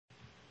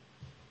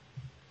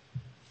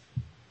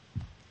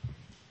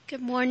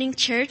Good morning,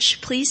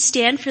 church. Please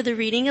stand for the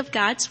reading of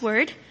God's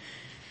Word.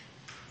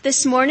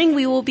 This morning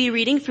we will be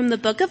reading from the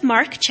book of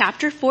Mark,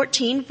 chapter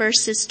 14,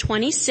 verses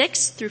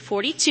 26 through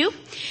 42.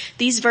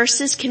 These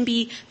verses can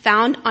be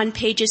found on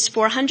pages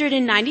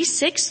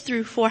 496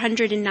 through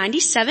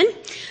 497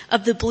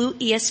 of the Blue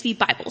ESV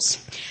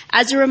Bibles.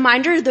 As a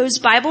reminder, those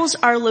Bibles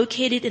are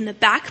located in the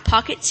back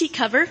pocket seat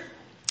cover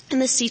in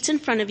the seats in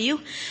front of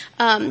you.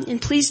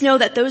 And please know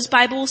that those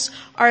Bibles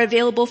are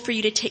available for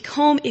you to take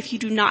home if you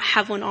do not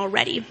have one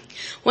already.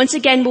 Once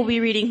again, we'll be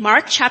reading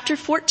Mark chapter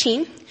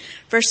 14,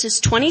 verses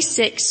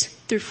 26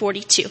 through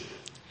 42.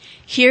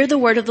 Hear the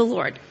word of the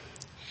Lord.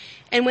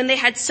 And when they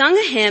had sung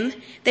a hymn,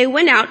 they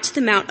went out to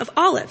the Mount of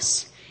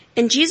Olives.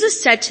 And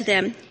Jesus said to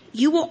them,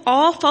 "You will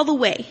all fall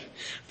away,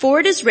 for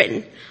it is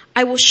written,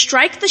 I will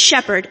strike the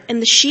shepherd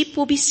and the sheep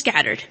will be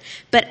scattered.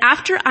 But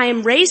after I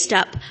am raised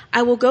up,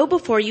 I will go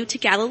before you to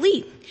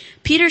Galilee."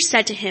 Peter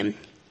said to him,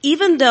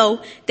 "Even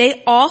though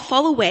they all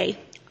fall away,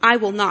 I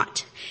will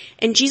not."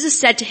 And Jesus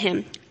said to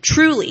him,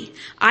 "Truly,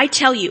 I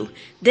tell you,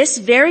 this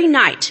very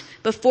night,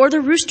 before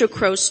the rooster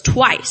crows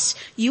twice,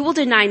 you will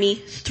deny me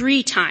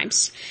 3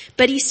 times.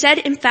 But he said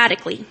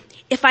emphatically,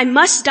 "If I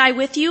must die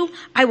with you,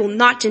 I will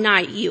not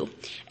deny you."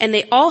 And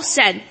they all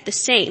said the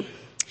same.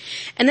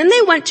 And then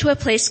they went to a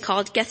place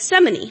called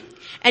Gethsemane,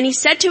 and he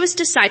said to his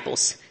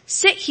disciples,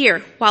 "Sit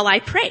here while I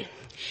pray."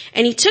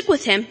 And he took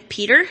with him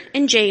Peter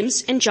and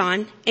James and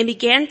John and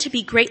began to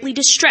be greatly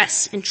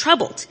distressed and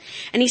troubled.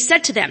 And he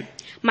said to them,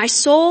 "My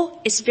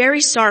soul is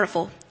very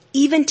sorrowful,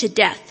 even to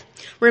death.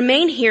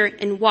 Remain here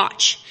and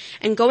watch."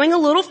 And going a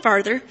little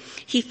farther,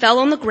 he fell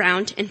on the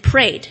ground and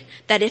prayed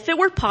that if it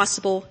were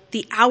possible,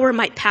 the hour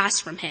might pass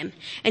from him.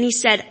 And he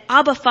said,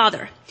 "Abba,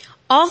 Father,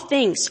 all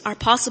things are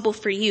possible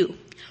for you.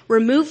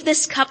 Remove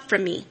this cup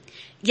from me.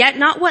 Yet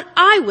not what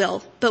I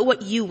will, but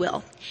what you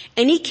will."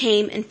 And he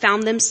came and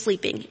found them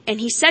sleeping. And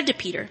he said to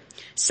Peter,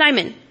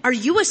 "Simon, are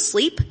you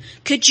asleep?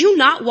 Could you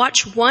not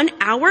watch 1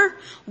 hour?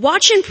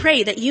 Watch and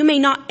pray that you may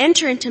not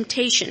enter in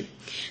temptation.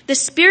 The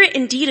spirit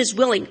indeed is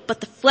willing,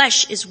 but the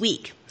flesh is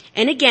weak."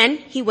 And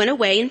again he went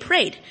away and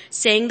prayed,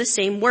 saying the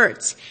same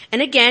words.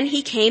 And again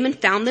he came and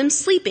found them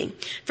sleeping,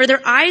 for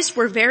their eyes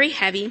were very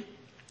heavy,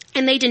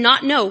 and they did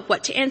not know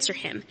what to answer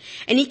him.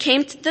 And he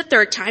came the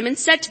 3rd time and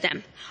said to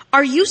them,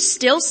 "Are you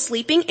still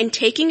sleeping and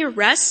taking your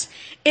rest?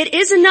 It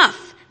is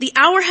enough. The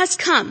hour has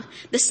come.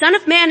 The Son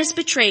of Man is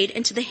betrayed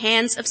into the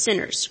hands of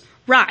sinners.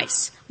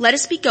 Rise, let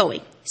us be going.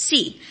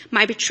 See,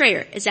 my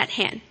betrayer is at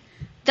hand."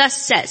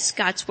 Thus says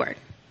God's word.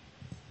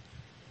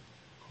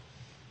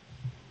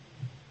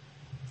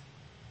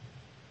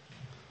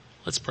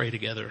 Let's pray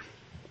together.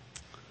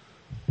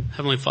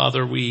 Heavenly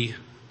Father, we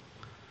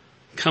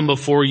come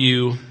before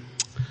you,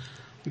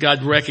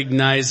 God,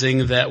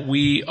 recognizing that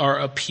we are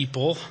a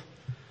people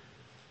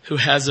who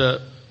has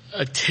a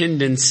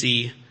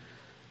tendency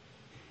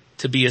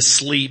to be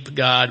asleep,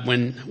 God,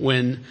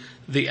 when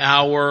the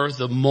hour,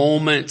 the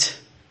moment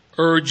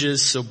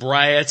urges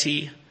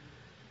sobriety,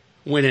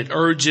 when it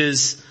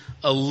urges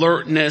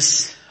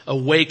alertness,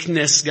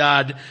 awakeness,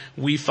 God,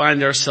 we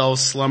find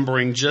ourselves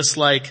slumbering just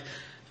like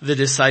the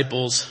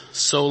disciples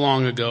so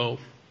long ago.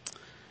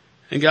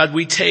 And God,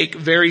 we take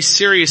very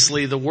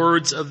seriously the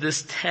words of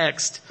this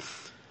text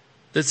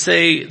that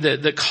say,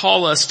 that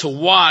call us to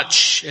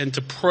watch and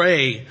to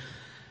pray.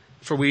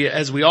 For we,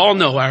 as we all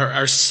know,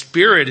 our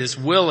spirit is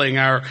willing,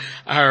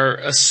 our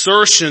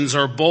assertions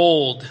are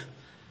bold,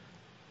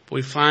 but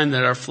we find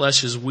that our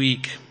flesh is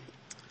weak.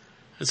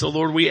 And so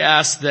Lord, we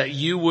ask that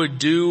you would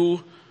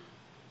do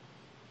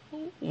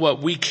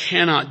what we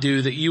cannot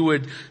do, that you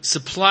would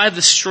supply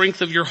the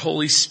strength of your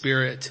Holy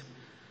Spirit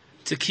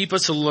to keep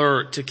us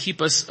alert, to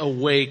keep us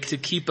awake, to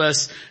keep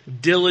us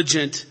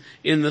diligent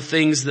in the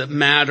things that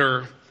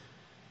matter,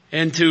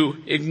 and to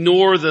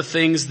ignore the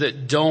things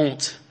that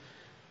don't,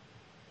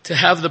 to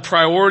have the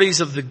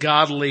priorities of the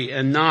godly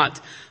and not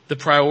the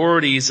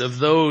priorities of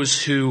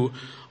those who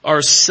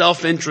are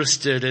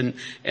self-interested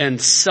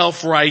and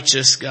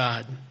self-righteous,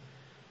 God.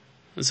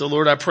 And so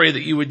Lord, I pray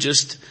that you would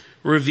just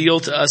reveal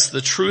to us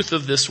the truth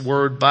of this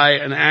word by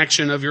an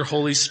action of your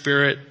Holy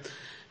Spirit,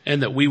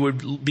 and that we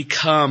would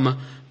become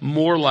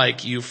more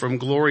like you from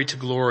glory to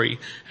glory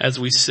as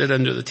we sit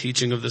under the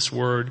teaching of this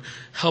word.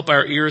 Help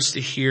our ears to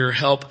hear.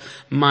 Help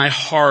my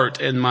heart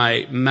and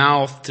my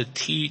mouth to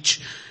teach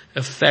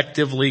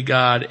effectively,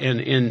 God, and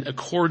in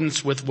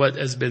accordance with what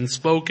has been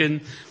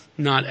spoken,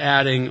 not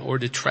adding or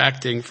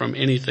detracting from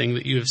anything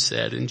that you have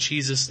said. In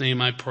Jesus'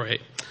 name I pray.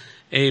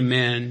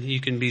 Amen.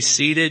 You can be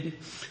seated.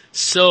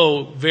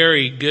 So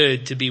very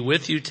good to be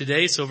with you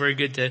today. So very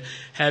good to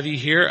have you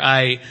here.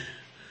 I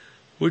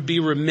would be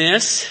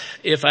remiss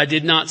if I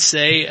did not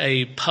say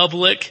a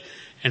public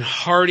and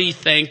hearty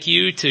thank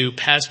you to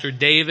Pastor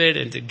David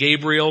and to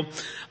Gabriel.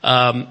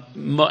 How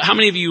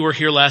many of you were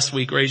here last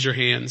week? Raise your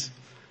hands.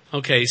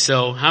 Okay,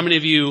 so how many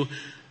of you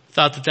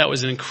thought that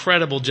was an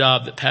incredible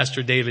job that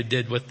Pastor David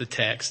did with the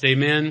text?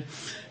 Amen?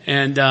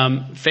 And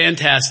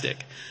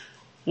fantastic.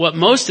 What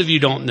most of you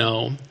don't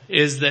know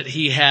is that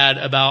he had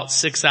about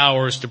 6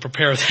 hours to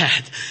prepare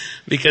that,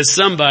 because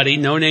somebody,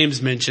 no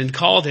names mentioned,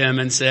 called him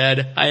and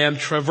said, I am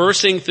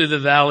traversing through the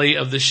valley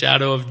of the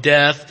shadow of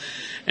death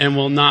and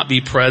will not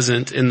be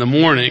present in the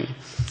morning.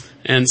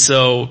 And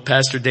so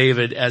Pastor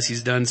David, as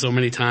he's done so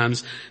many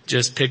times,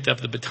 just picked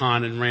up the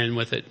baton and ran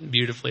with it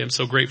beautifully. I'm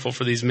so grateful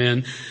for these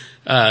men.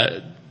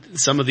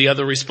 Some of the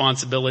other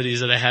responsibilities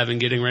that I have in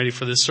getting ready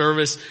for this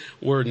service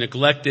were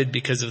neglected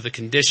because of the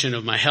condition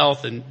of my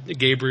health, and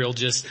Gabriel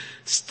just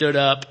stood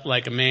up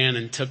like a man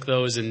and took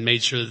those and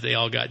made sure that they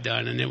all got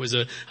done. And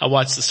I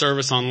watched the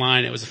service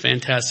online. It was a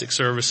fantastic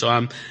service, so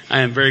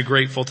I am very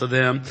grateful to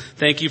them.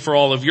 Thank you for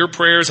all of your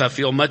prayers. I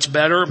feel much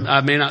better.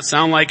 I may not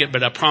sound like it,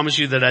 but I promise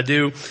you that I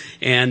do.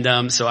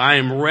 And so I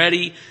am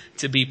ready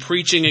to be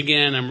preaching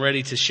again. I'm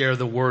ready to share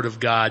the Word of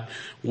God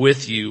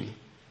with you.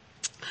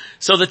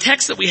 So the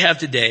text that we have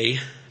today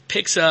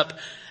picks up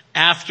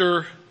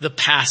after the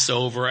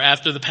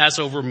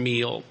Passover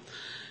meal,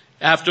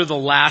 after the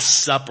Last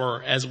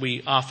Supper, as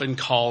we often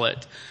call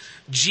it.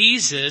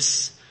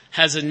 Jesus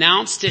has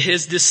announced to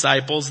his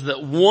disciples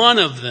that one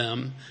of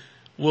them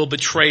will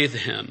betray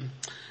him.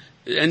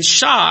 And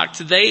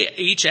shocked, they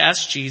each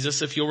asked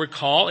Jesus, if you'll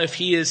recall, if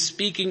he is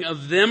speaking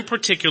of them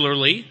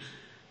particularly.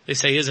 They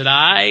say, is it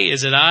I?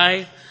 Is it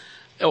I?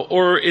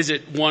 Or is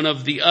it one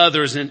of the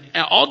others? And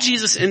all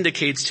Jesus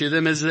indicates to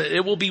them is that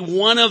it will be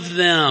one of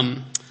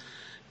them.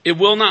 It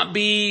will not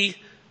be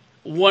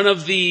one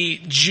of the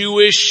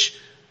Jewish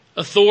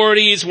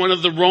authorities, one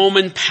of the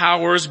Roman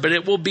powers, but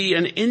it will be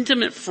an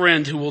intimate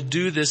friend who will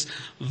do this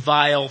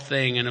vile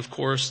thing. And of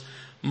course,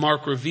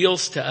 Mark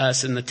reveals to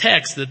us in the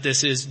text that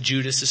this is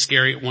Judas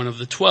Iscariot, one of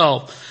the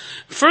 12.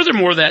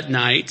 Furthermore, that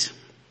night,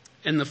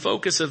 and the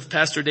focus of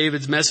Pastor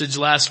David's message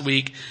last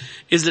week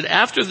is that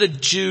after the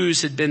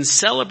Jews had been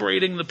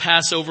celebrating the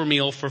Passover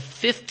meal for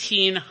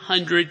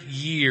 1,500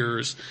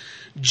 years,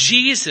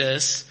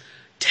 Jesus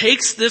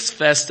takes this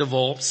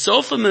festival,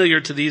 so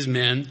familiar to these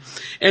men,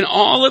 and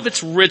all of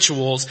its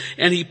rituals,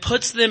 and he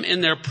puts them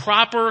in their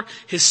proper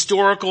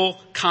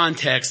historical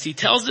context. He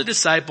tells the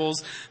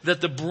disciples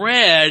that the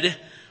bread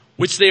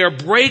which they are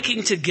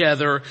breaking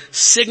together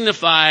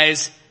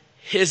signifies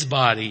his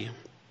body.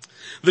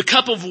 The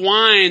cup of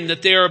wine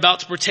that they are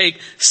about to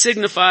partake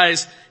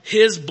signifies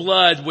his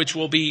blood, which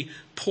will be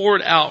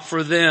poured out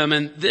for them.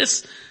 And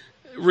this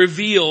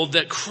revealed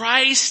that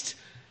Christ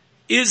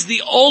is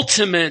the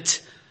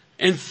ultimate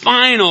and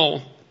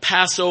final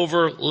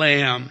Passover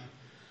lamb,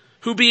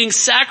 who being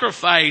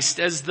sacrificed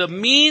as the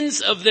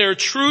means of their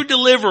true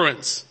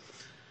deliverance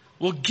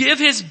will give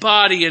his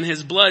body and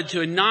his blood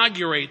to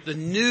inaugurate the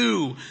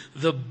new,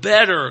 the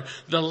better,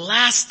 the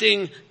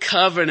lasting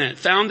covenant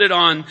founded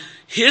on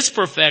his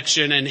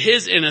perfection and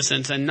his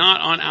innocence and not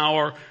on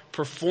our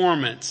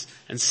performance.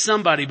 And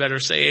somebody better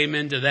say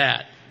amen to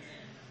that.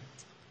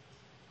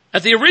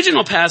 At the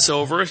original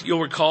Passover,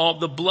 you'll recall,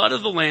 the blood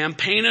of the lamb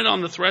painted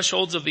on the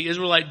thresholds of the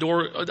Israelite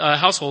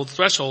household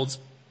thresholds,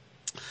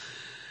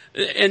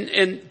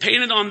 and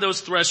painted on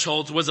those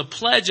thresholds was a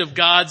pledge of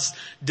God's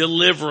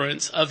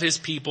deliverance of his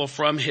people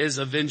from his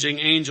avenging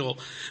angel.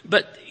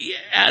 But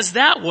as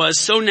that was,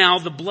 so now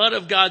the blood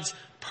of God's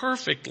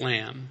perfect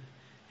lamb,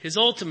 his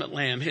ultimate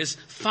lamb, his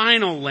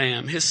final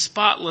lamb, his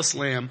spotless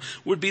lamb,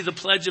 would be the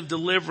pledge of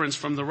deliverance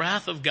from the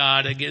wrath of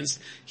God against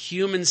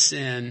human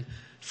sin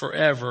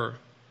forever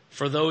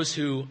for those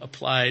who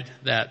applied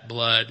that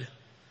blood.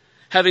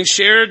 Having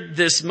shared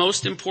this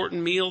most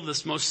important meal,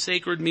 this most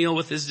sacred meal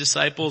with his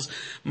disciples,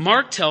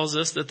 Mark tells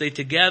us that they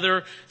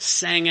together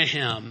sang a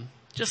hymn,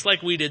 just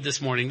like we did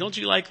this morning. Don't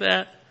you like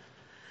that?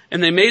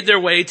 And they made their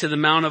way to the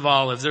Mount of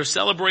Olives. Their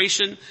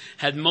celebration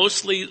had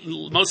most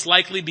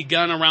likely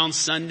begun around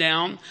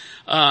sundown,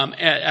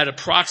 at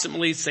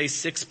approximately, say,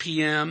 6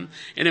 p.m.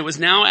 And it was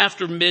now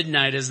after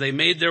midnight as they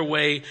made their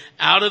way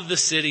out of the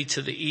city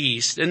to the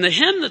east. And the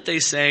hymn that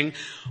they sang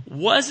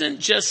wasn't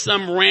just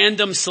some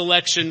random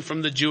selection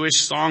from the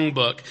Jewish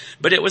songbook,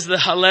 but it was the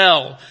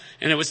Hallel.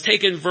 And it was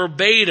taken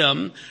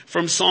verbatim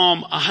from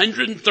Psalm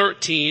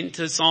 113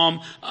 to Psalm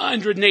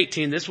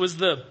 118. This was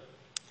the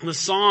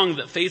song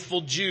that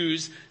faithful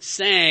Jews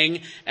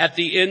sang at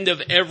the end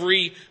of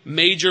every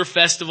major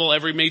festival,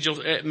 every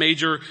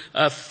major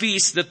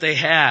feast that they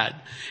had.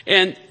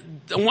 And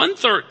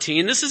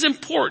 113, this is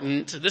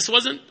important. This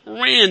wasn't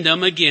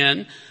random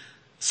again.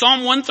 Psalm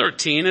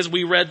 113, as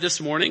we read this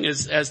morning,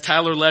 as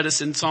Tyler led us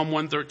in Psalm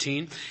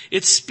 113,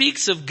 it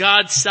speaks of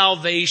God's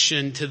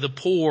salvation to the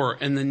poor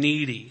and the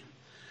needy.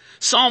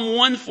 Psalm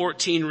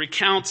 114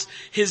 recounts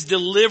his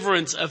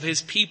deliverance of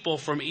his people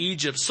from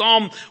Egypt.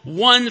 Psalm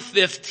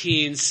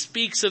 115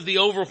 speaks of the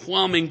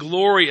overwhelming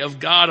glory of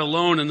God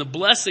alone and the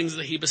blessings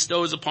that he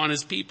bestows upon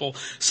his people.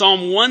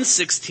 Psalm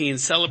 116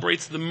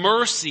 celebrates the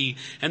mercy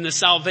and the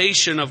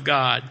salvation of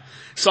God.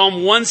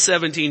 Psalm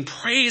 117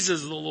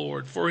 praises the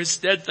Lord for his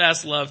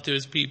steadfast love to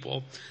his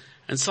people.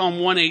 And Psalm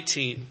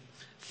 118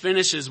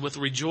 finishes with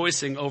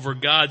rejoicing over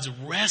God's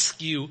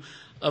rescue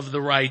of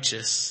the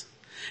righteous.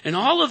 And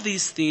all of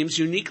these themes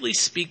uniquely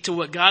speak to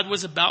what God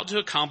was about to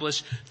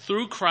accomplish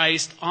through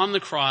Christ on the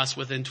cross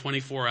within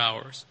 24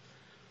 hours.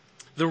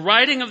 The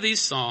writing of these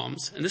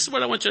Psalms, and this is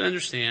what I want you to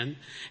understand,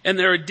 and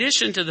their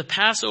addition to the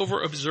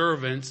Passover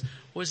observance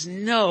was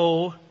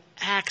no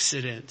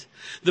accident.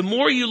 The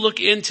more you look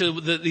into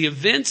the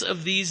events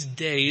of these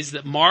days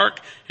that Mark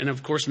and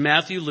of course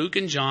Matthew, Luke,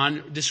 and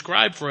John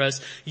describe for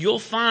us, you'll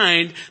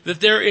find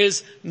that there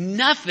is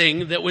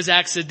nothing that was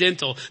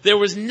accidental. There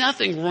was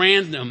nothing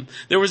random.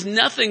 There was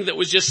nothing that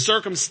was just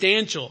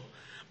circumstantial.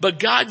 But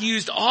God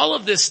used all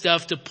of this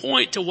stuff to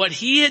point to what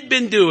he had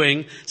been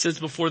doing since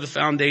before the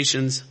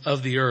foundations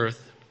of the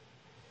earth.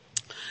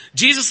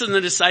 Jesus and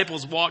the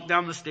disciples walked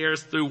down the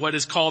stairs through what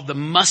is called the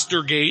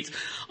Muster Gate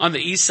on the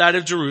east side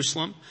of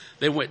Jerusalem.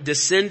 They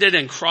descended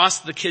and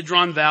crossed the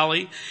Kidron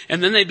Valley,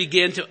 and then they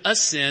began to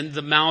ascend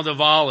the Mount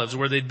of Olives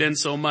where they'd been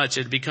so much.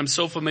 It had become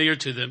so familiar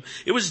to them.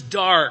 It was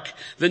dark.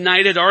 The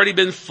night had already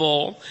been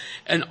full,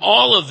 and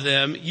all of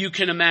them, you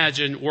can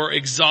imagine, were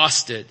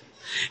exhausted.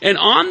 And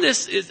on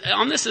this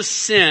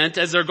ascent,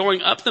 as they're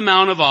going up the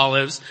Mount of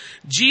Olives,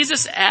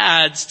 Jesus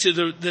adds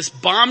to this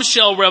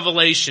bombshell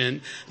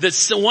revelation that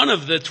one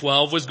of the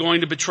 12 was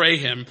going to betray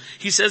him.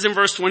 He says in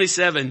verse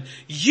 27,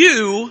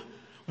 "You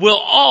will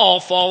all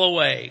fall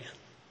away.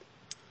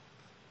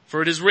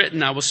 For it is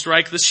written, I will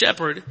strike the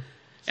shepherd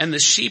and the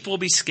sheep will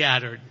be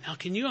scattered." Now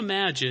can you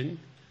imagine,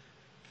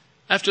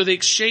 after the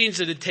exchange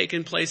that had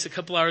taken place a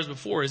couple hours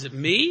before, is it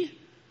me?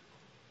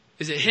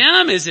 Is it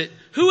him?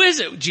 Who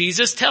is it?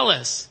 Jesus, tell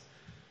us.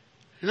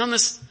 And on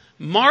this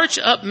march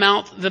up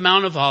the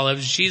Mount of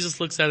Olives, Jesus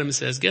looks at him and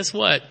says, guess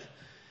what?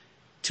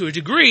 To a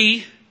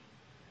degree,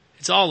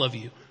 it's all of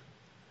you.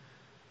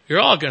 You're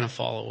all going to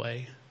fall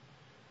away.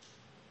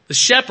 The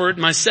shepherd,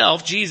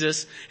 myself,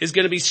 Jesus, is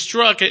going to be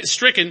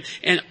stricken,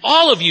 and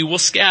all of you will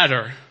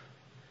scatter.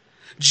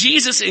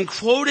 Jesus, in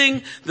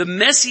quoting the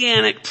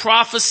messianic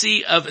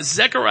prophecy of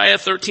Zechariah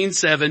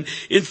 13:7,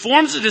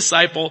 informs the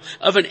disciple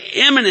of an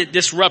imminent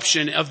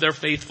disruption of their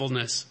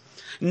faithfulness.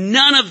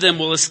 None of them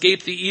will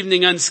escape the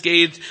evening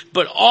unscathed,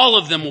 but all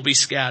of them will be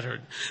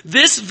scattered.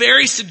 This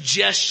very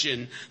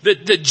suggestion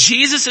that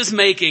Jesus is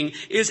making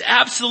is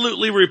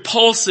absolutely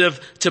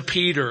repulsive to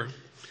Peter.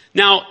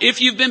 Now,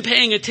 if you've been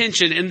paying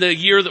attention in the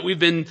year that we've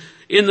been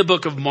in the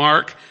book of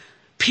Mark,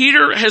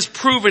 Peter has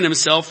proven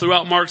himself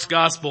throughout Mark's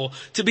gospel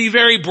to be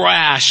very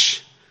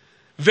brash,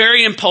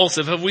 very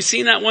impulsive. Have we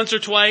seen that once or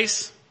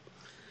twice?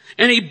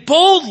 And he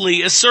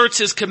boldly asserts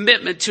his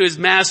commitment to his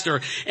master.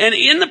 And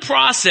in the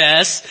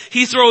process,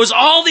 he throws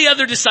all the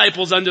other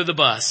disciples under the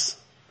bus.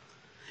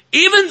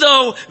 Even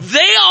though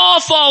they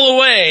all fall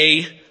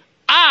away,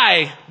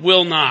 I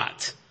will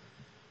not.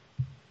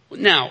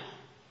 Now,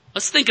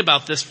 let's think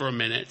about this for a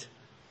minute.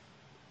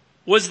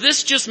 Was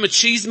this just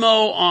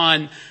machismo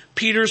on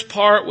Peter's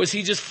part? Was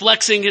he just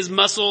flexing his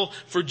muscle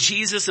for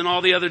Jesus and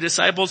all the other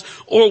disciples?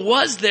 Or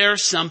was there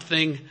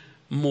something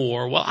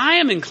more? Well, I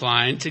am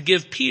inclined to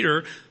give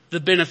Peter the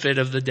benefit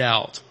of the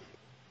doubt.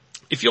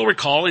 If you'll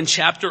recall, in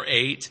chapter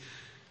 8,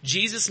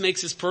 Jesus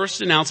makes his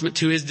first announcement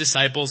to his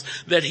disciples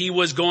that he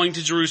was going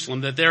to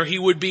Jerusalem, that there he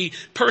would be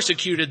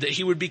persecuted, that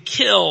he would be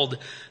killed,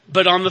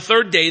 but on the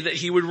third day that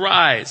he would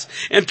rise.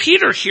 And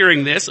Peter,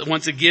 hearing this,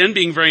 once again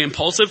being very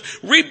impulsive,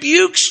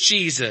 rebukes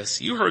Jesus.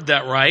 You heard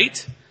that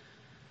right.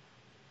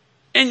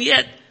 And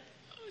yet,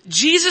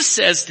 Jesus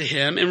says to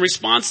him, in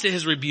response to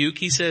his rebuke,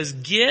 he says,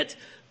 "Get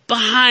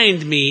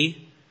behind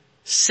me,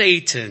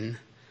 Satan.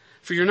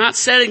 For you're not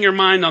setting your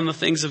mind on the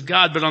things of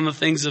God, but on the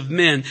things of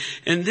men."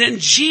 And then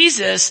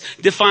Jesus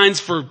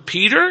defines for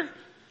Peter,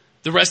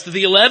 the rest of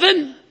the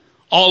 11,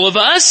 all of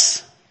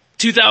us,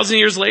 2,000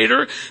 years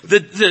later,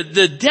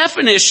 the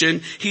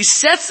definition. He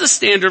sets the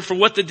standard for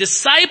what the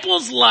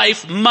disciples'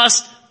 life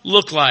must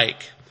look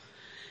like.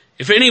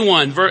 If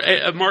anyone,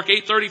 Mark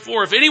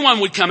 8:34, if anyone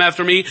would come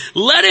after me,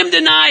 let him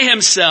deny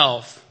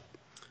himself.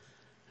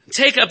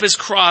 Take up his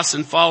cross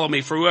and follow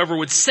me. For whoever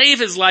would save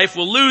his life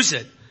will lose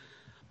it.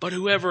 But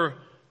whoever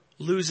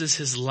loses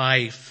his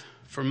life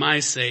for my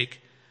sake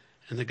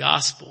and the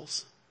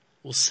gospel's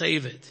will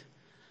save it.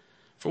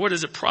 For what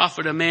does it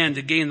profit a man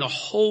to gain the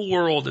whole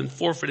world and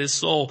forfeit his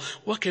soul?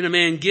 What can a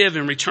man give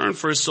in return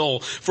for his soul?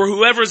 For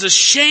whoever is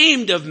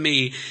ashamed of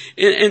me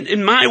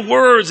in my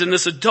words in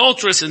this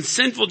adulterous and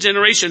sinful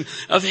generation,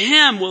 of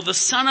him will the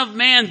Son of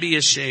Man be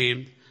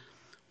ashamed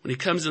when he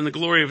comes in the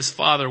glory of his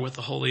Father with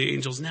the holy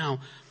angels. Now,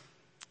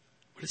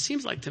 what it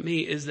seems like to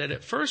me is that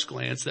at first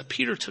glance that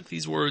Peter took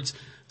these words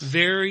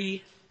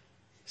very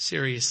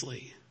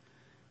seriously.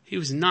 He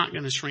was not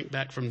going to shrink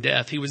back from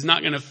death. He was not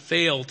going to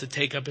fail to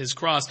take up his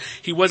cross.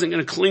 He wasn't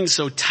going to cling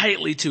so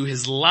tightly to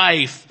his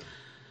life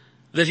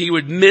that he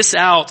would miss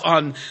out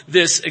on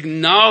this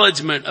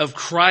acknowledgement of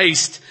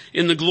Christ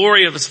in the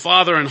glory of his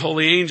Father and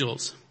holy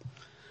angels.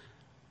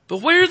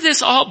 But where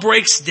this all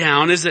breaks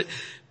down is that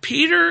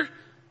Peter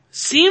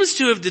seems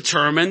to have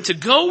determined to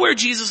go where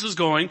Jesus was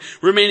going,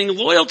 remaining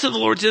loyal to the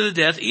Lord to the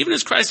death, even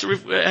as Christ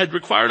had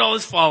required all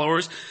his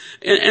followers.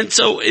 And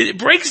so it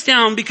breaks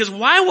down because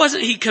why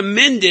wasn't he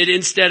commended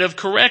instead of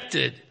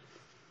corrected?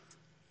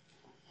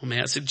 Well,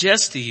 may I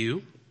suggest to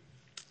you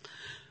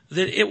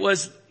that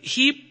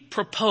he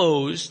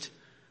proposed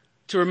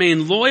to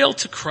remain loyal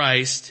to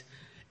Christ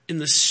in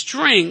the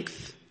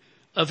strength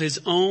of his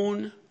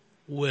own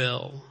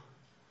will.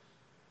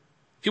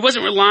 He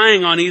wasn't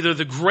relying on either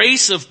the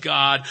grace of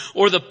God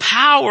or the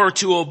power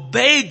to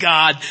obey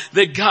God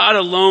that God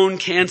alone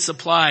can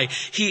supply.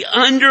 He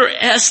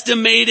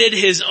underestimated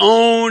his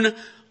own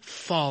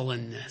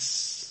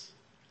fallenness.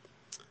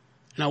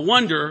 And I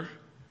wonder,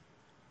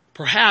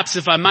 perhaps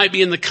if I might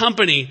be in the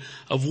company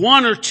of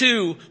one or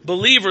two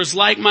believers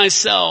like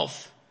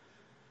myself,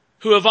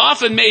 who have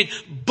often made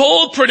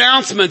bold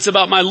pronouncements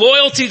about my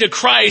loyalty to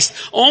Christ,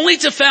 only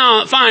to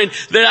find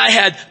that I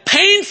had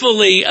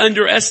painfully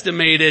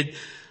underestimated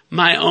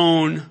my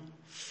own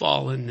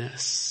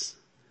fallenness.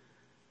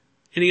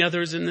 Any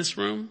others in this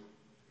room?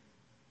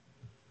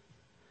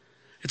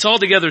 It's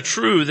altogether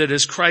true that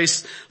as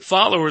Christ's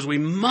followers, we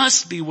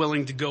must be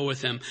willing to go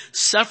with him,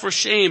 suffer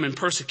shame and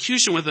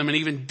persecution with him, and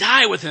even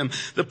die with him.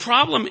 The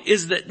problem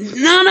is that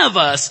none of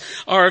us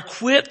are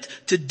equipped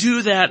to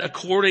do that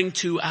according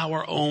to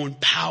our own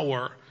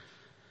power.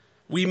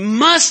 We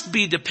must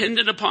be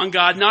dependent upon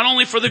God, not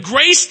only for the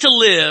grace to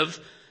live,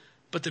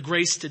 but the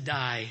grace to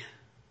die.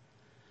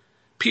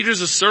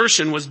 Peter's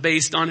assertion was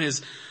based on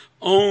his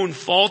own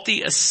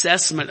faulty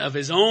assessment of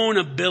his own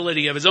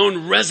ability, of his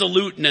own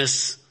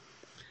resoluteness.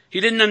 He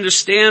didn't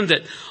understand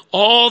that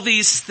all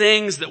these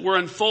things that were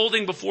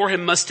unfolding before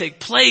him must take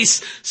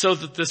place so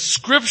that the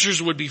scriptures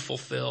would be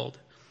fulfilled.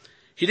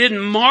 He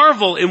didn't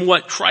marvel in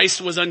what Christ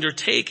was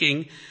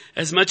undertaking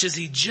as much as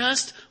he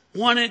just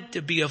wanted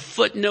to be a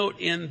footnote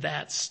in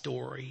that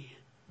story.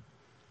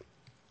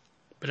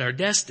 But our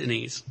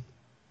destinies,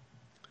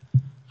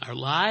 our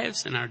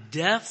lives and our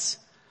deaths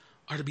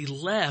are to be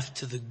left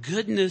to the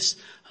goodness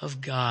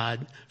of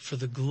God for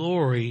the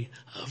glory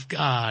of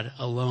God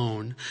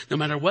alone. No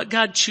matter what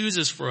God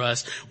chooses for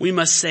us, we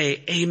must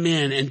say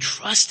amen and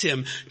trust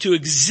him to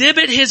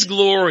exhibit his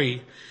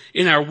glory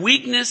in our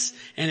weakness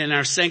and in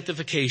our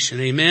sanctification.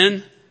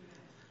 Amen.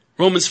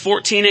 Romans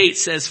 14:8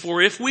 says,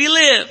 "For if we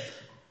live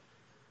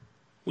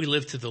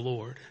to the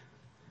Lord.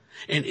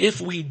 And if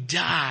we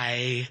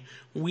die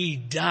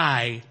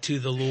to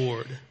the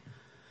Lord."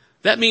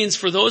 That means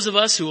for those of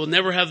us who will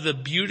never have the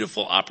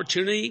beautiful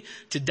opportunity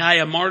to die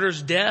a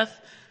martyr's death,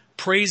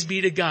 praise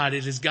be to God.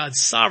 It is God's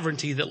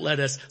sovereignty that let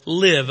us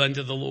live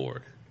unto the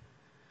Lord.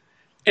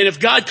 And if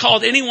God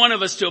called any one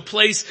of us to a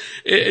place,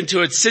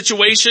 into a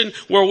situation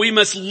where we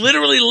must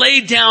literally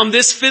lay down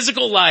this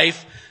physical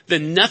life,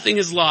 then nothing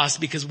is lost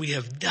because we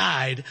have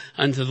died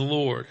unto the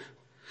Lord.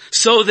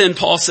 So then,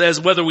 Paul says,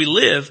 whether we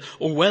live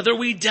or whether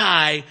we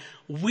die,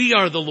 we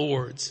are the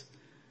Lord's.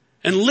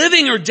 And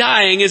living or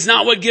dying is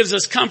not what gives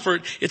us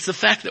comfort. It's the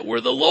fact that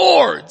we're the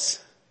Lord's.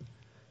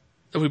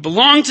 That we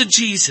belong to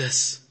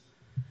Jesus.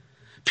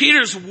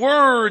 Peter's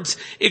words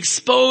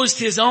exposed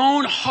his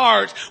own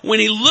heart when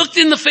he looked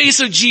in the face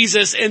of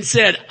Jesus and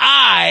said,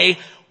 "I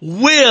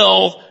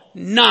will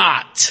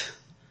not."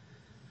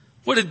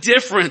 What a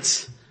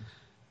difference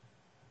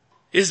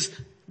is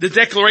the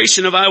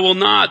declaration of "I will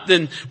not"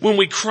 than when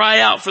we cry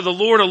out for the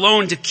Lord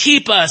alone to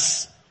keep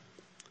us,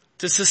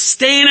 to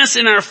sustain us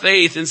in our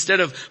faith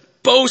instead of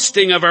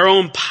boasting of our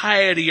own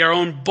piety, our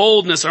own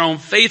boldness, our own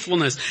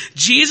faithfulness.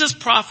 Jesus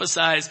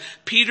prophesies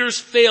Peter's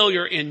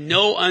failure in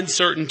no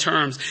uncertain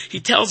terms. He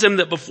tells him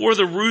that before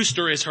the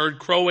rooster is heard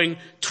crowing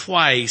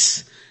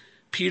twice,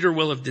 Peter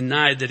will have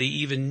denied that he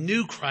even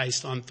knew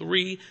Christ on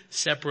 3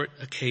 separate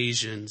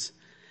occasions.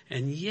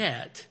 And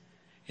yet,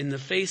 in the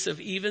face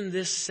of even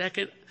this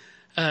second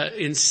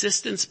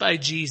insistence by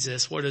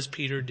Jesus, what does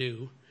Peter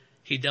do?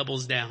 He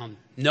doubles down.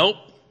 "Nope,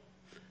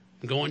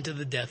 I'm going to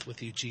the death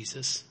with you,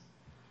 Jesus."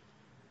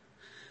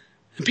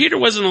 And Peter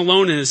wasn't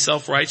alone in his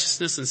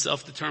self-righteousness and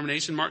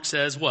self-determination. Mark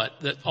says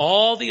what? That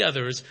all the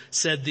others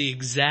said the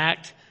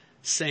exact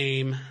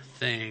same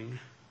thing.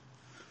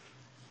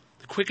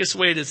 The quickest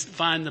way to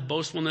find the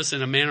boastfulness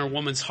in a man or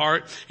woman's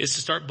heart is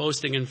to start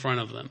boasting in front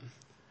of them.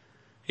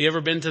 You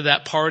ever been to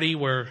that party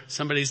where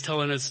somebody's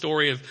telling a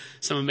story of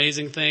some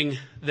amazing thing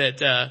that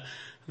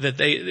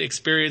they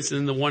experienced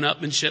and the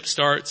one-upmanship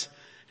starts?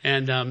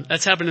 And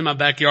that's happened in my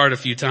backyard a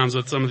few times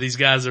with some of these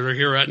guys that are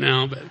here right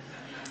now.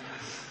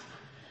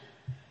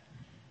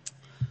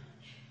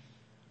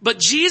 But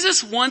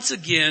Jesus once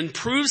again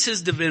proves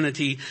his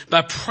divinity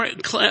by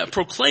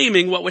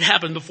proclaiming what would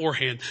happen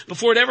beforehand.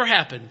 Before it ever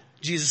happened,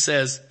 Jesus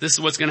says, this is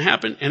what's going to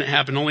happen, and it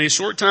happened. Only a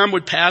short time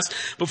would pass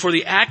before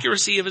the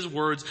accuracy of his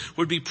words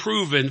would be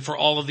proven for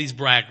all of these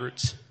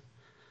braggarts.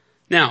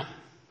 Now,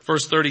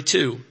 verse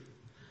 32,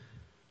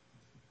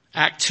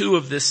 Act 2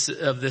 of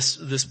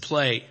this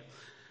play.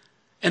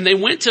 "And they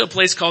went to a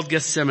place called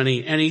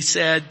Gethsemane, and he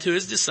said to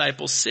his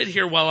disciples, 'Sit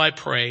here while I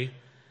pray.'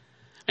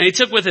 And he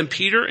took with him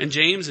Peter and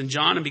James and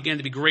John and began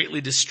to be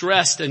greatly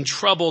distressed and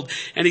troubled.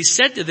 And he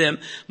said to them,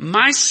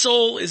 'My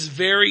soul is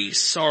very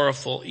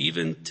sorrowful,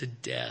 even to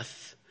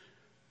death.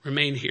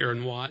 Remain here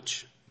and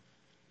watch.'"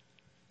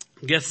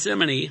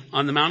 Gethsemane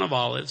on the Mount of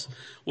Olives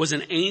was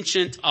an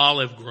ancient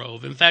olive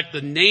grove. In fact,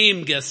 the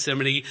name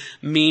Gethsemane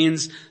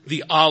means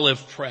the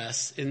olive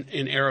press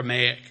in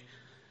Aramaic.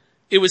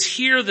 It was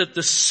here that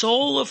the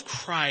soul of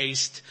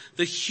Christ,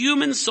 the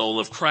human soul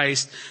of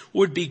Christ,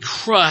 would be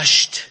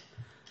crushed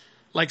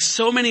like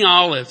so many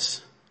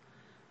olives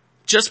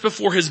just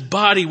before his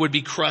body would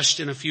be crushed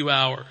in a few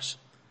hours.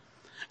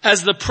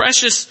 As the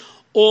precious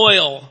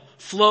oil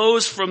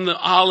flows from the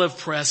olive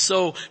press,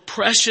 so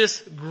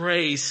precious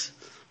grace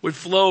would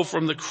flow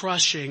from the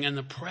crushing and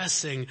the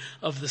pressing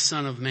of the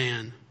Son of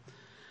Man.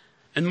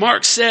 And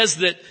Mark says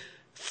that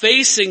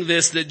facing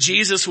this, that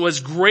Jesus was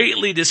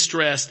greatly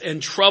distressed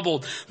and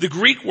troubled. The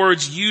Greek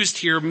words used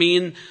here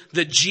mean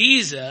that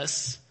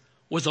Jesus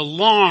was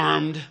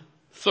alarmed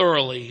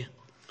thoroughly,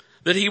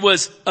 that he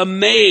was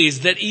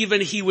amazed, that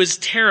even he was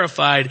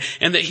terrified,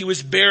 and that he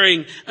was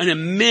bearing an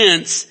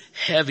immense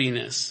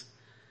heaviness.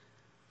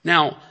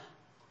 Now,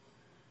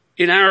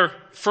 in our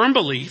firm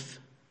belief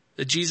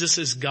that Jesus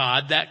is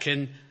God, that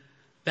can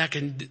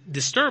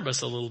disturb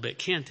us a little bit,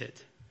 can't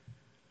it?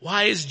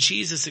 Why is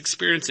Jesus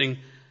experiencing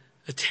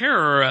a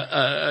terror,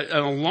 an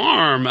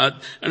alarm,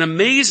 an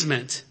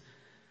amazement?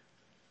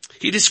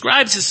 He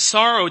describes his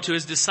sorrow to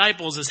his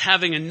disciples as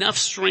having enough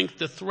strength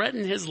to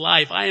threaten his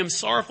life. I am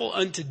sorrowful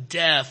unto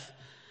death.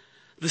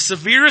 The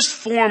severest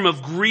form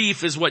of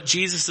grief is what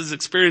Jesus is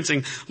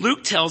experiencing.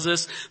 Luke tells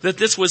us that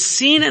this was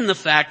seen in the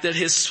fact that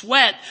his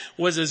sweat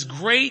was as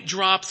great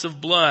drops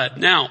of blood.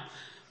 Now,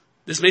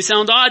 this may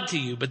sound odd to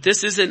you, but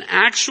this is an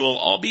actual,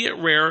 albeit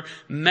rare,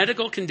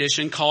 medical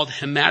condition called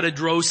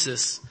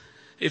hematidrosis.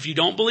 If you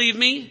don't believe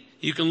me,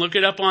 you can look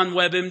it up on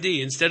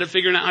WebMD. Instead of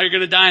figuring out how you're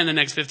going to die in the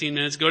next 15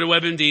 minutes, go to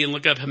WebMD and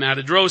look up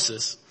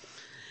hematidrosis.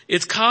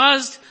 It's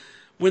caused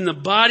when the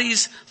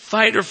body's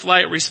fight or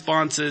flight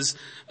responses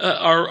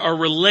are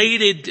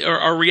related or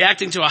are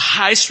reacting to a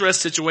high stress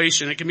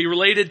situation. It can be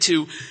related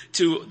to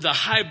the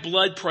high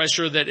blood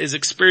pressure that is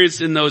experienced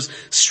in those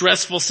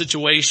stressful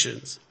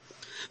situations.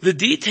 The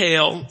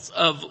details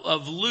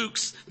of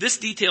Luke's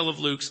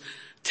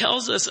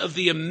tells us of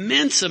the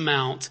immense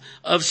amount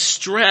of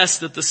stress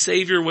that the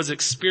Savior was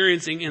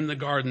experiencing in the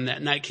garden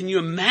that night. Can you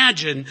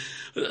imagine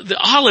the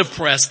olive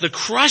press, the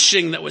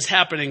crushing that was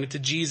happening to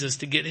Jesus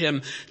to get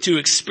him to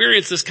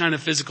experience this kind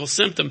of physical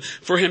symptom,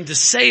 for him to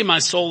say, my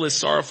soul is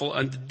sorrowful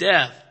unto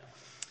death?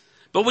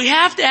 But we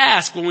have to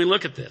ask when we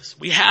look at this.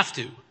 We have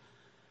to.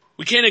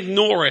 We can't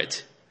ignore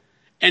it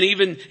and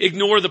even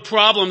ignore the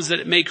problems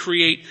that it may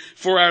create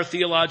for our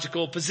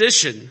theological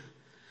position.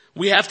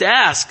 We have to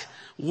ask,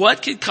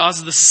 what could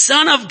cause the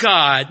Son of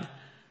God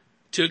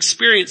to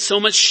experience so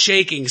much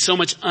shaking, so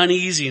much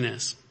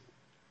uneasiness?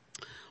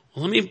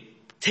 Well, let me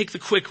take the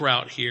quick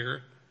route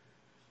here.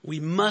 We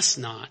must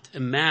not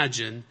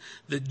imagine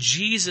that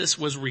Jesus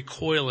was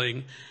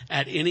recoiling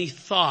at any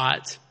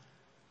thought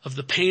of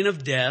the pain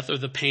of death or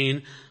the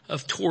pain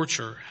of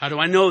torture. How do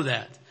I know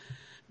that?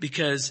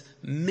 Because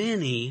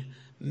many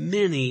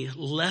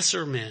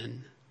lesser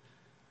men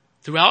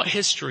throughout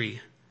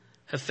history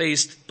have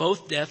faced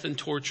both death and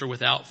torture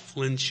without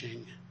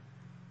flinching.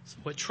 So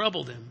what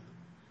troubled him?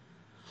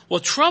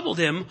 What troubled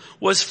him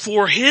was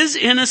for his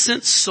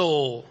innocent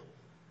soul.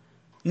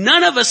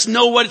 None of us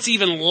know what it's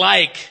even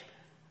like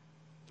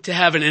to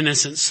have an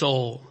innocent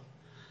soul.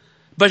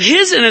 But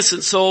his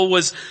innocent soul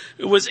was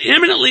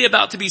imminently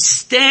about to be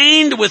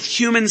stained with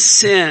human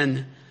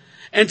sin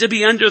and to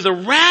be under the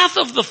wrath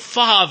of the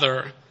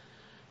Father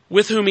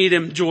with whom he'd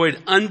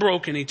enjoyed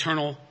unbroken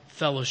eternal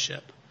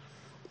fellowship.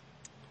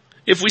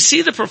 If we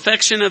see the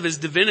perfection of his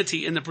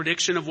divinity in the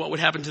prediction of what would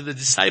happen to the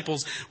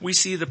disciples, we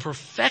see the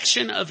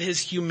perfection of his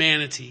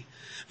humanity,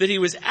 that he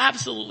was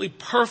absolutely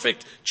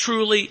perfect,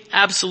 truly,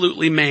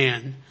 absolutely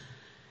man.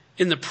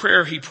 In the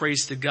prayer he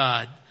prays to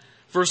God.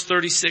 Verse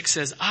 36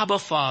 says, Abba,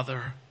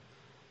 Father,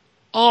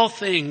 all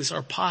things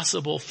are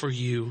possible for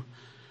you.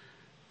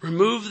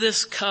 Remove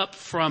this cup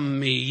from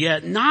me,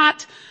 yet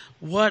not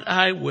what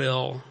I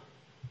will,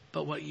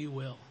 but what you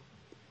will.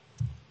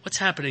 What's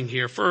happening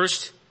here?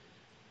 First,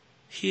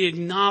 he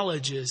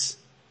acknowledges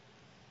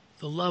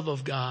the love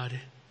of God.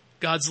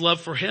 God's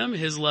love for him,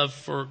 his love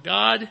for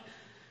God.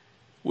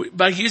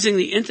 By using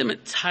the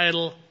intimate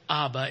title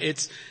Abba,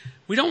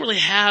 we don't really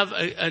have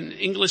an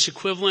English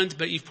equivalent,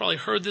 but you've probably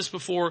heard this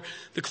before.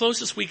 The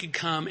closest we could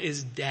come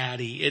is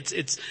daddy.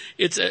 It's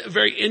a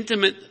very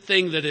intimate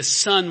thing that a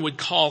son would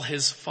call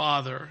his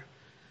father.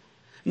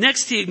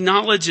 Next, he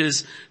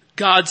acknowledges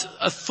God's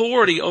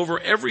authority over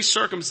every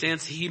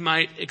circumstance he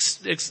might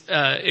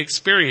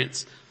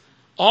experience.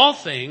 All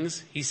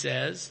things, he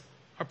says,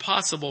 are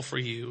possible for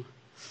you.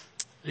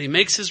 And he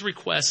makes his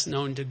request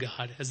known to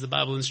God, as the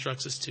Bible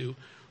instructs us to.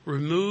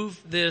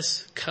 Remove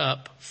this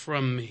cup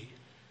from me.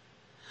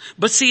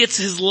 But see, it's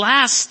his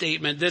last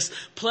statement, this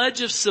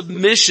pledge of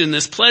submission,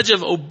 this pledge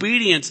of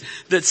obedience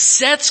that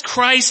sets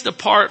Christ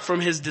apart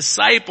from his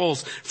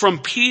disciples, from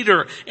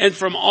Peter, and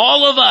from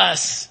all of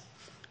us.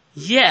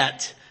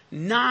 Yet,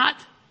 not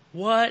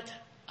what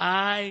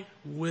I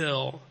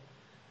will,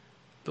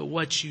 but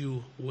what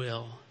you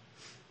will.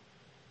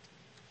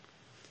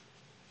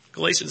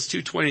 Galatians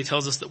 2:20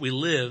 tells us that we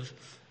live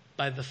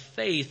by the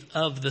faith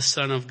of the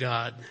Son of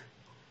God.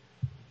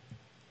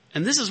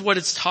 And this is what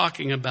it's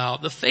talking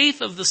about. The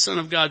faith of the Son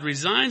of God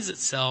resigns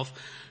itself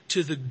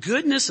to the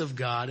goodness of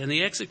God and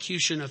the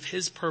execution of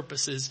his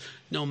purposes,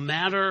 no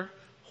matter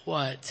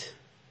what.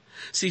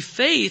 See,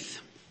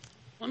 faith,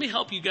 let me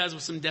help you guys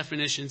with some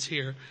definitions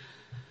here.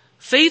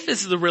 Faith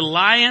is the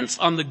reliance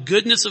on the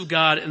goodness of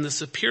God and the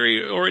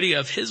superiority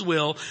of his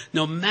will,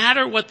 no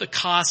matter what the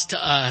cost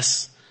to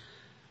us.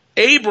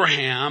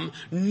 Abraham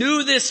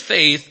knew this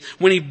faith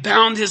when he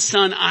bound his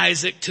son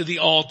Isaac to the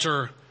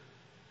altar.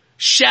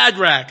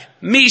 Shadrach,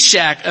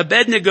 Meshach,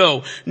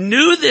 Abednego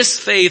knew this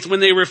faith when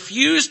they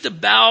refused to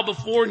bow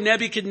before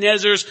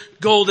Nebuchadnezzar's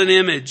golden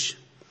image.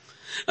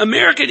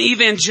 American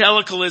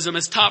evangelicalism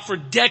has taught for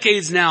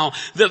decades now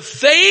that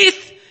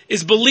faith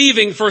is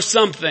believing for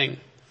something.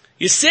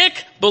 You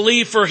sick?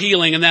 Believe for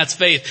healing, and that's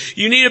faith.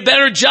 You need a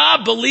better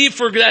job? Believe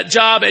for that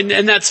job,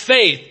 and that's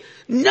faith.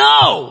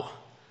 No!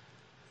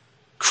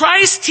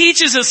 Christ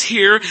teaches us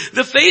here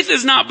the faith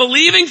is not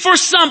believing for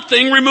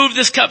something, remove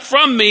this cup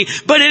from me,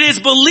 but it is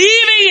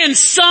believing in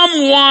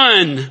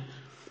someone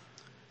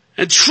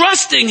and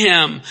trusting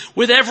him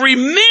with every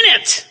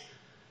minute,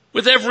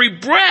 with every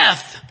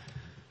breath,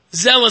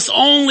 zealous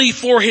only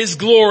for his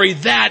glory.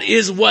 That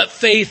is what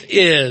faith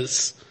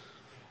is.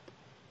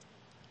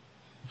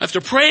 After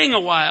praying a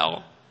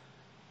while,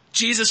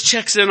 Jesus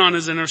checks in on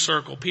his inner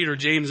circle, Peter,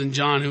 James, and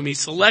John, whom he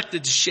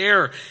selected to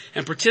share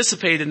and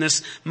participate in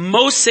this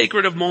most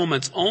sacred of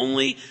moments,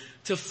 only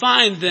to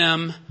find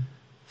them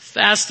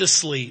fast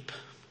asleep.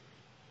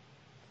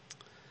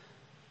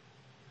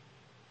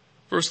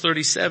 Verse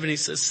 37, he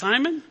says,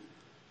 Simon,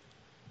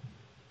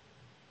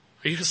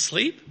 are you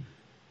asleep?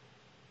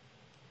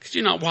 Could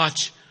you not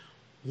watch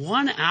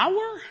 1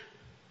 hour?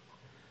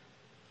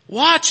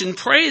 Watch and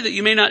pray that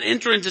you may not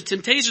enter into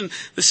temptation.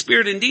 The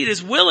spirit indeed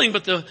is willing,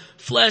 but the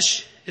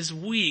flesh is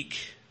weak.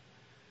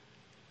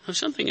 There's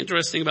something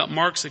interesting about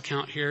Mark's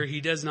account here.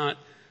 He does not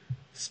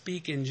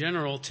speak in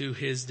general to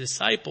his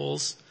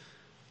disciples,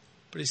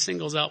 but he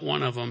singles out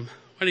one of them.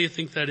 Why do you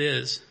think that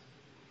is?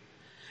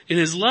 In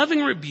his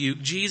loving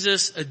rebuke,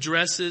 Jesus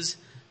addresses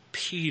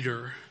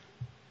Peter,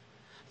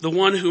 the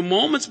one who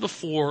moments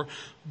before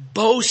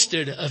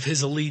boasted of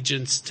his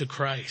allegiance to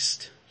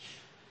Christ.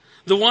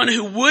 The one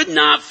who would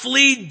not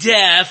flee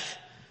death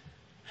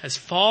has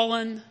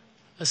fallen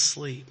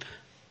asleep.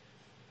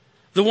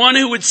 The one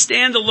who would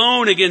stand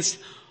alone against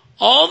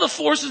all the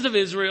forces of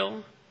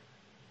Israel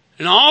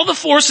and all the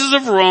forces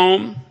of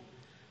Rome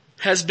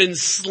has been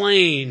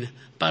slain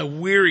by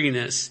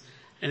weariness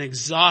and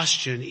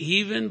exhaustion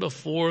even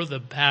before the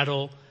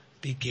battle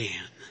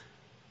began.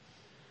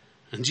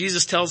 And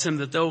Jesus tells him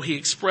that though he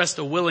expressed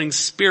a willing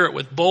spirit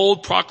with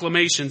bold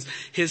proclamations,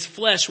 his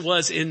flesh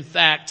was in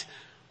fact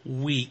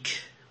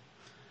weak.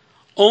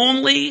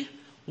 Only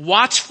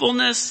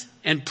watchfulness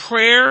and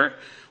prayer,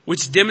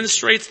 which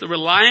demonstrates the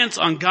reliance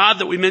on God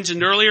that we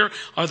mentioned earlier,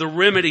 are the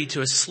remedy to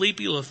a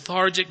sleepy,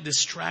 lethargic,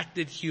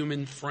 distracted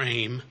human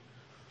frame.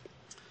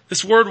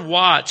 This word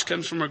watch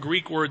comes from a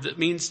Greek word that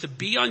means to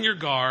be on your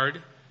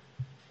guard,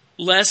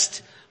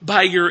 lest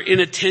by your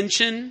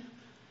inattention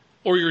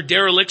or your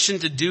dereliction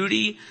to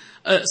duty,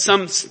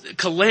 some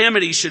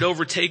calamity should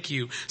overtake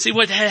you. See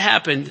what had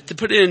happened, to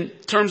put it in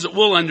terms that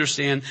we'll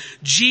understand,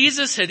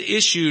 Jesus had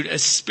issued a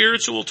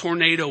spiritual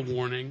tornado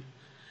warning,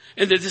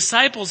 and the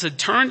disciples had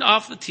turned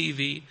off the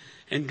TV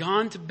and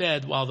gone to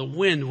bed while the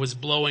wind was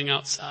blowing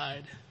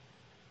outside.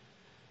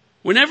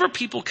 Whenever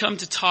people come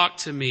to talk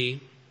to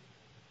me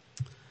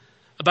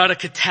about a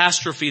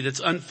catastrophe that's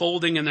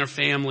unfolding in their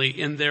family,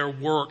 in their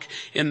work,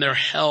 in their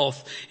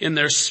health, in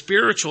their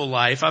spiritual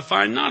life, I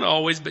find not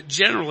always, but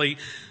generally,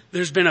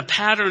 there's been a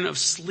pattern of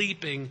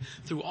sleeping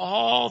through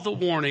all the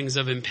warnings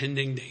of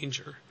impending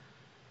danger.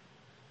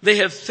 They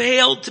have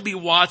failed to be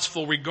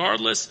watchful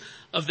regardless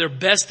of their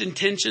best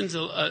intentions,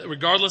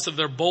 regardless of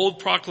their bold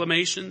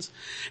proclamations.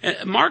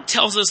 And Mark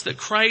tells us that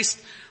Christ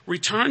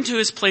returned to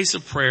his place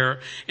of prayer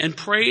and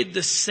prayed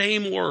the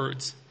same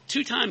words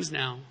 2 times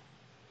now.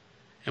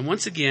 And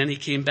once again, he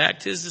came back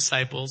to his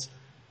disciples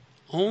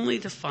only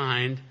to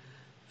find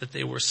that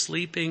they were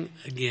sleeping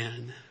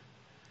again.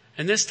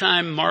 And this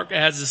time, Mark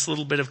adds this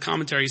little bit of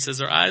commentary. He says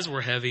their eyes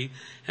were heavy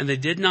and they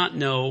did not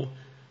know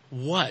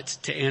what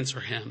to answer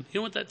him. You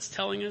know what that's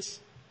telling us?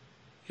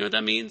 You know what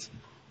that means?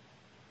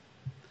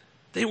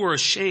 They were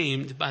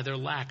ashamed by their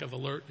lack of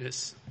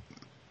alertness.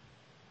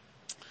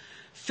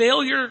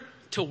 Failure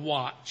to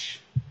watch,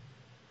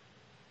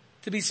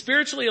 to be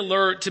spiritually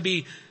alert, to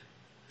be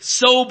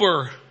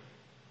sober,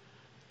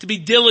 to be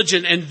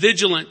diligent and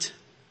vigilant,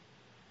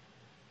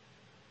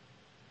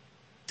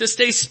 to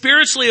stay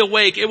spiritually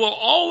awake, it will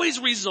always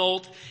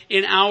result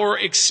in our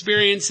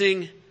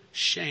experiencing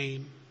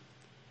shame.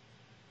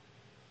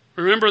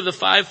 Remember the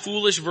 5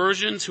 foolish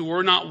virgins who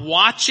were not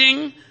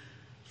watching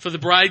for the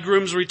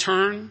bridegroom's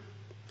return,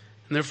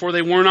 and therefore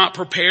they were not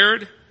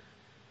prepared?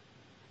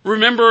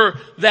 Remember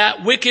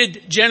that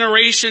wicked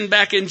generation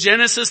back in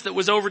Genesis that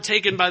was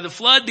overtaken by the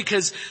flood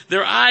because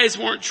their eyes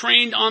weren't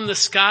trained on the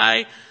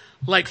sky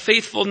like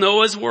faithful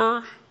Noah's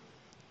were?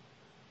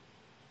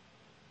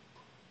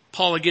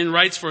 Paul again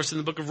writes for us in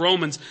the book of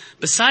Romans,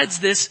 besides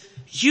this,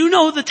 you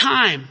know the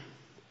time.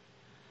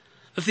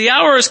 If the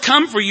hour has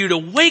come for you to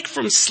wake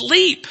from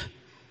sleep,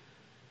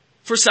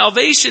 for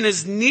salvation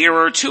is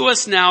nearer to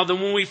us now than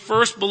when we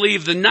first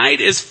believed. The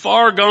night is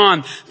far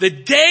gone. The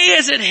day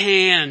is at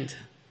hand.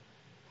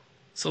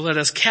 So let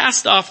us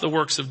cast off the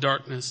works of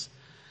darkness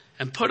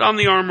and put on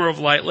the armor of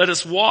light. Let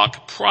us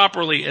walk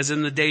properly as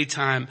in the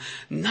daytime,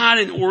 not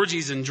in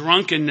orgies and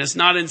drunkenness,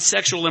 not in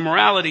sexual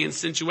immorality and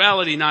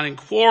sensuality, not in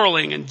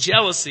quarreling and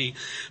jealousy,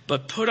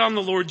 but put on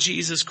the Lord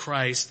Jesus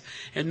Christ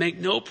and make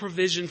no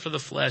provision for the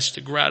flesh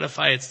to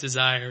gratify its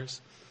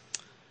desires.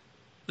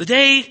 The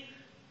day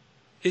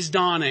is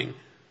dawning.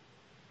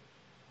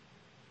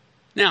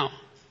 Now,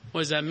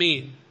 what does that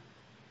mean?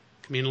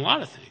 It can mean a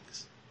lot of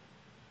things.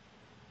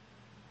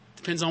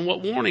 Depends on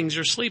what warnings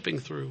you're sleeping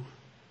through.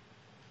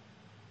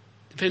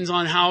 Depends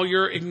on how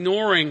you're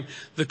ignoring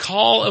the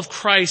call of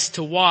Christ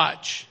to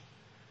watch.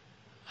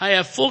 I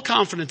have full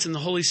confidence in the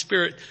Holy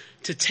Spirit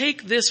to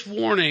take this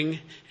warning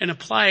and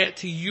apply it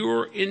to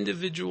your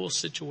individual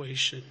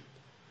situation.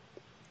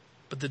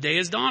 But the day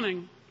is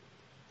dawning.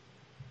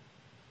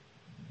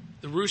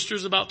 The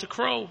rooster's about to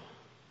crow.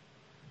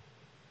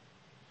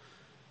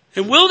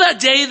 And will that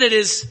day that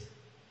is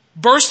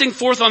bursting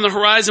forth on the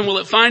horizon, will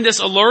it find us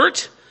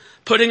alert,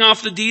 putting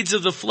off the deeds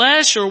of the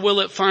flesh, or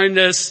will it find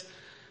us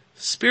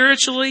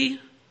spiritually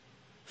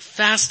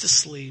fast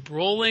asleep,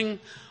 rolling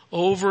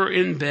over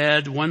in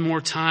bed one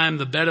more time,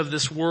 the bed of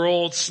this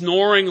world,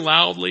 snoring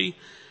loudly,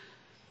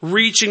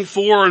 reaching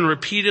for and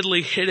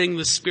repeatedly hitting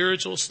the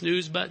spiritual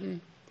snooze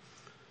button?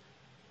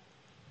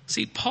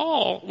 See,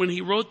 Paul, when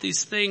he wrote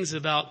these things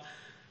about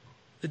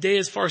the day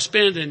is far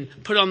spent and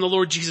put on the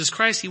Lord Jesus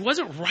Christ, he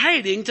wasn't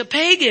writing to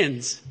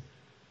pagans.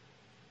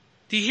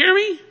 Do you hear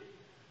me?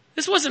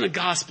 This wasn't a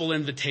gospel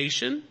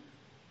invitation.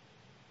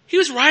 He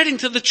was writing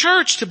to the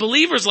church, to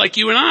believers like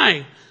you and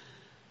I.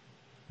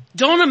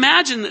 Don't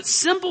imagine that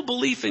simple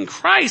belief in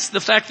Christ, the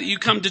fact that you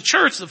come to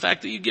church, the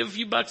fact that you give a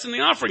few bucks in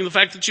the offering, the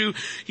fact that you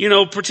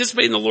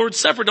participate in the Lord's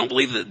Supper,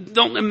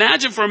 don't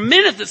imagine for a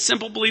minute that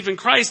simple belief in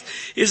Christ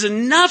is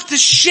enough to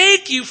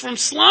shake you from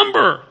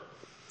slumber.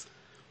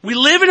 We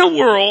live in a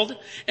world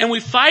and we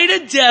fight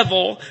a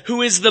devil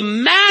who is the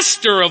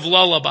master of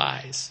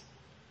lullabies.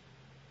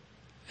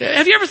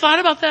 Have you ever thought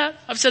about that?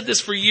 I've said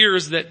this for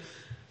years, that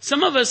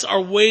some of us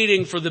are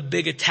waiting for the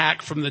big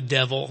attack from the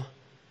devil.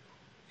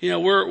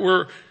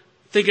 We're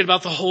thinking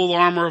about the whole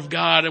armor of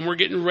God and we're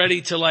getting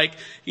ready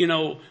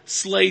to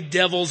slay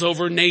devils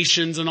over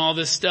nations and all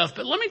this stuff.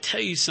 But let me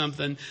tell you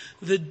something.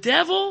 The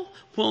devil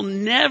will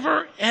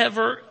never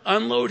ever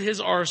unload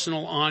his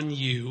arsenal on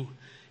you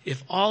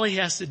if all he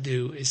has to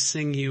do is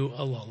sing you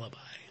a lullaby.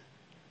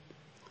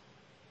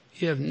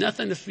 You have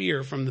nothing to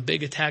fear from the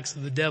big attacks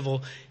of the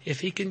devil if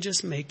he can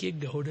just make you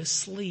go to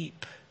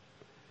sleep.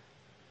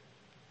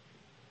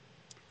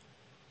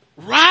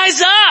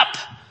 Rise up!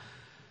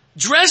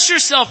 Dress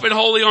yourself in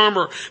holy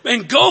armor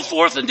and go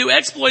forth and do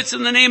exploits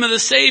in the name of the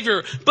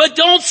Savior. But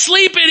don't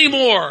sleep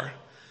anymore.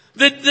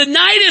 The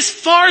night is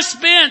far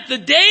spent. The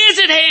day is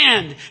at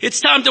hand. It's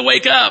time to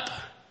wake up.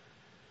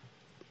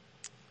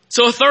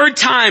 So a third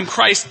time,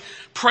 Christ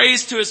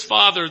prays to his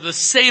Father the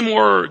same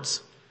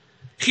words.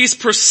 He's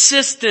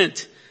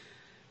persistent.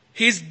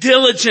 He's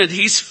diligent.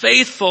 He's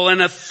faithful.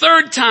 And a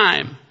third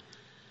time,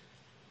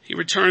 he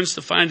returns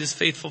to find his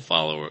faithful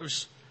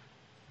followers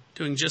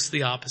doing just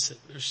the opposite.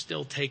 They're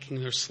still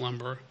taking their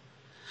slumber.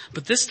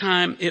 But this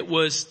time, it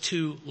was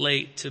too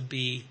late to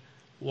be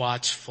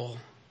watchful.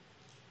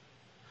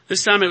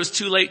 This time it was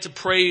too late to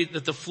pray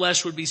that the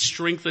flesh would be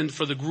strengthened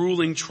for the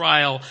grueling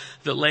trial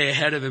that lay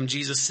ahead of him.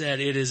 Jesus said,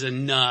 "It is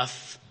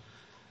enough.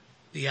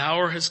 The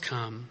hour has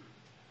come.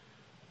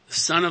 The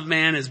Son of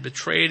Man is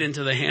betrayed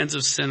into the hands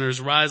of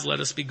sinners. Rise, let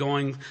us be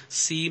going.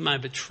 See, my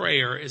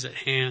betrayer is at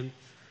hand."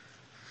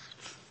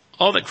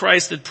 All that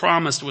Christ had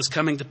promised was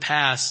coming to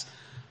pass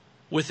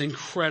with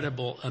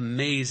incredible,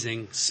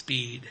 amazing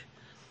speed.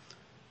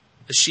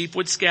 The sheep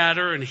would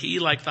scatter, and he,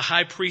 like the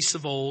high priests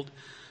of old,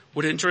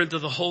 would enter into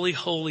the Holy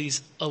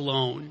Holies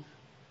alone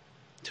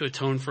to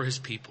atone for his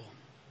people.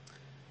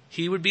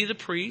 He would be the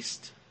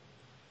priest,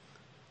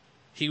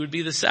 he would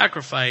be the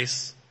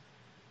sacrifice,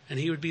 and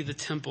he would be the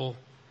temple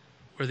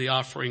where the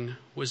offering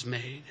was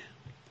made.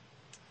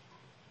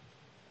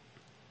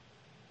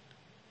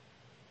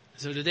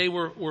 So today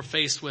we're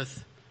faced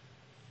with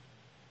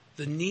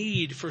the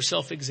need for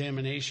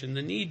self-examination,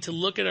 the need to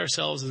look at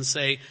ourselves and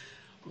say,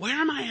 where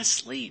am I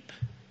asleep?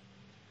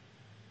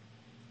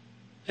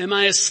 Am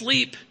I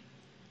asleep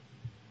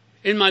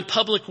in my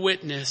public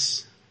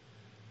witness?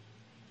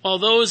 While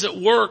those at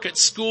work, at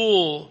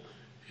school,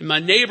 in my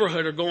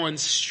neighborhood are going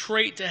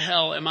straight to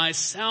hell, am I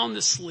sound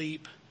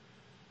asleep?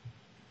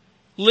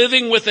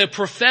 Living with a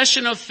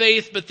profession of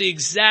faith, but the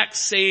exact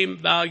same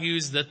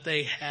values that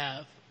they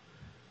have.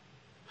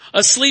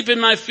 Asleep in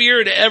my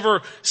fear to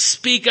ever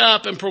speak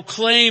up and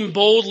proclaim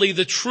boldly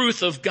the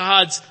truth of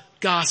God's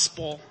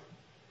gospel.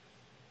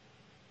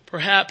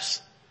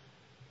 Perhaps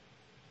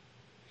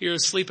you're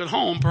asleep at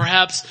home.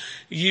 Perhaps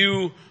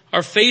you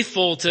are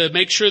faithful to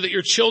make sure that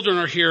your children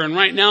are here, and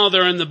right now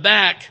they're in the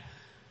back,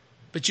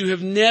 but you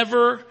have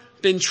never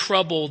been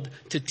troubled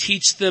to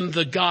teach them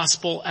the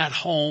gospel at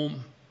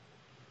home.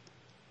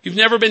 You've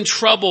never been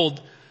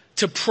troubled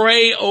to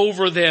pray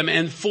over them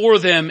and for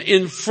them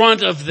in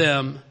front of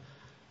them.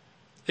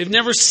 They've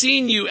never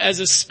seen you as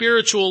a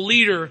spiritual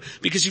leader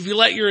because if you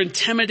let your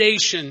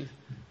intimidation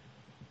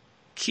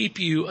keep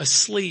you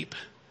asleep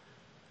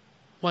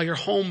while your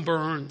home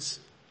burns.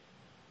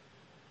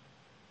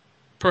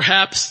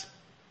 Perhaps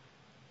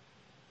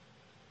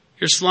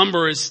your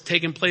slumber is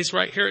taking place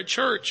right here at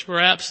church.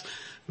 Perhaps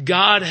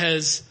God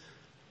has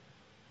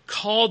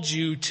called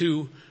you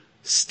to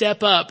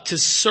step up, to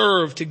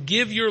serve, to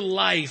give your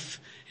life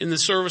in the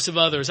service of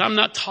others. I'm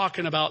not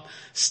talking about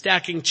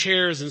stacking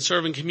chairs and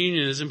serving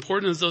communion, as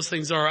important as those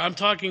things are. I'm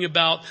talking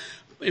about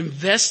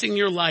investing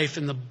your life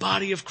in the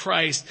body of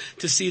Christ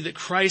to see that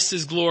Christ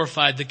is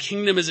glorified, the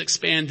kingdom is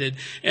expanded,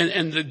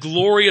 and the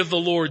glory of the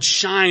Lord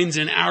shines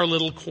in our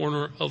little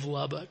corner of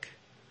Lubbock.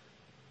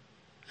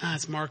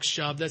 That's Mark's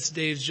job, that's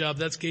Dave's job,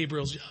 that's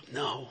Gabriel's job.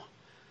 No.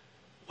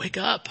 Wake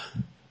up.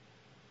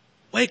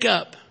 Wake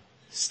up.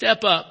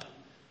 Step up.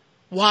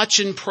 Watch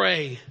and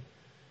pray.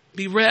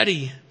 Be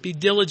ready. Be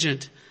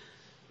diligent.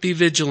 Be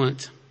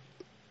vigilant.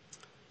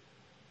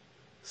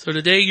 So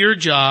today your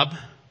job,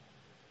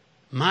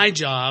 my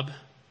job,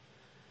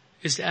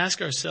 is to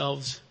ask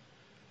ourselves,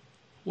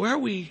 where are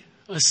we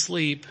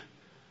asleep?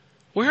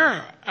 Where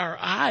are our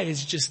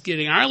eyelids just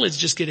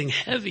getting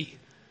heavy?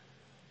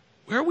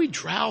 Where are we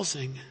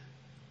drowsing?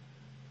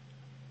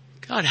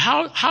 God,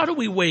 how do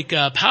we wake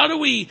up? How do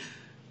we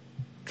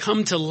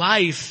come to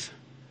life?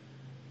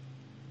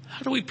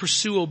 How do we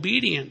pursue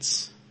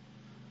obedience?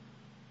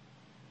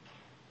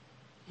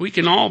 We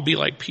can all be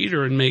like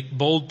Peter and make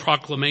bold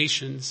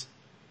proclamations.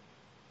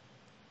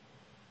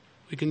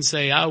 We can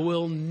say, I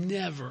will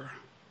never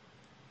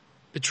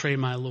betray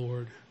my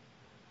Lord.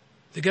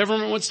 The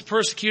government wants to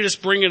persecute us,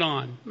 bring it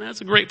on.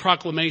 That's a great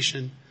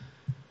proclamation.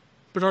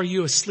 But are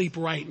you asleep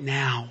right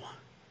now?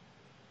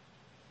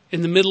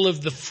 In the middle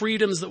of the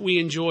freedoms that we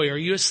enjoy, are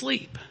you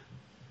asleep?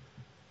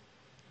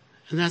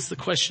 And that's the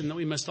question that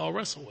we must all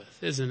wrestle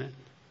with, isn't it?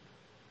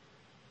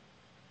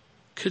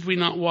 Could we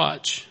not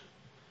watch?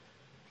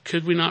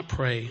 Could we not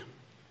pray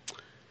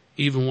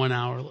even 1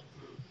 hour?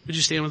 Would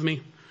you stand with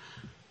me?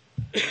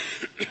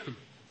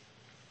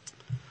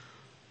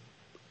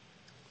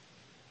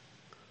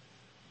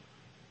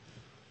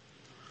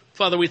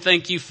 Father, we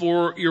thank you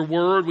for your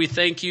word. We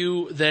thank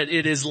you that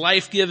it is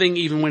life-giving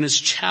even when it's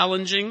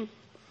challenging.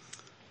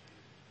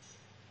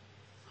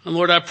 And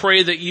Lord, I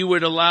pray that you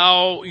would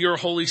allow your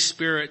Holy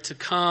Spirit to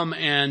come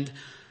and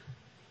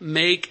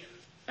make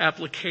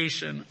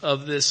application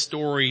of this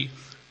story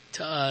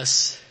to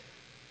us.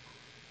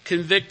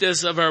 Convict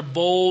us of our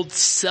bold,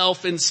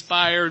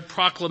 self-inspired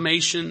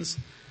proclamations,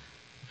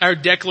 our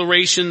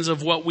declarations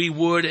of what we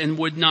would and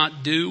would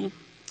not do.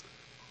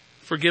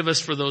 Forgive us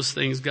for those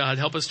things, God.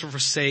 Help us to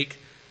forsake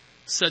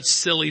such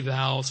silly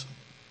vows.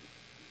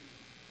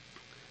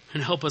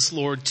 And help us,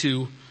 Lord,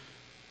 to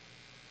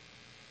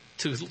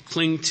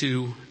cling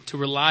to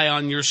rely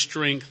on your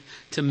strength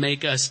to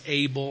make us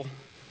able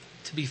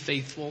to be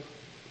faithful.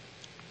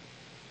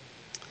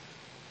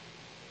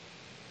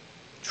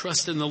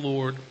 Trust in the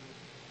Lord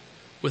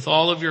with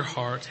all of your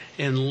heart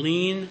and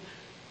lean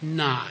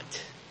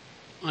not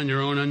on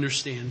your own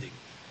understanding.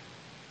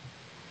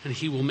 And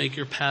he will make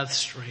your path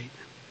straight.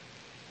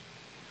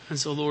 And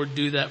so, Lord,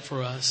 do that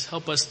for us.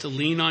 Help us to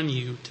lean on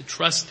you, to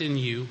trust in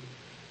you,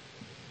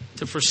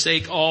 to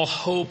forsake all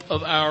hope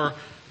of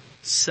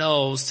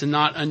ourselves, to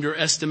not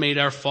underestimate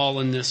our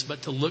fallenness,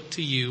 but to look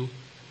to you,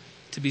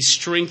 to be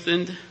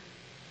strengthened,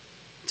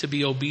 to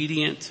be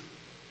obedient,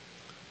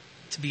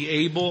 to be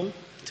able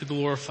to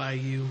glorify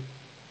you.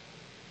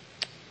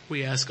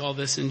 We ask all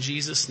this in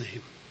Jesus'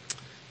 name.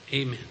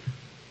 Amen.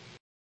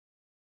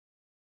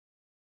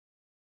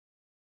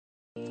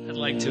 I'd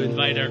like to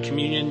invite our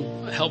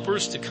communion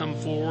helpers to come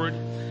forward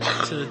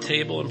to the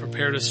table and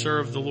prepare to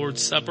serve the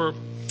Lord's Supper.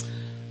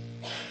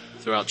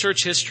 Throughout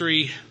church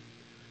history,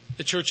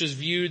 the church has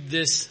viewed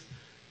this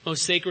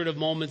most sacred of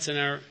moments in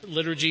our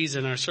liturgies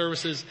and our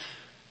services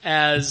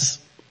as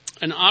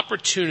an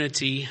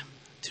opportunity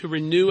to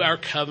renew our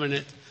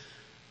covenant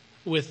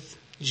with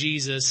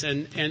Jesus.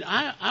 And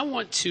I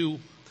want to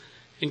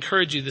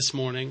encourage you this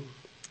morning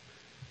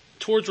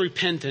towards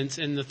repentance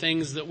in the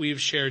things that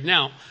we've shared.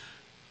 Now,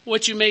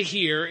 what you may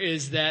hear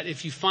is that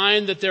if you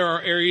find that there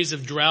are areas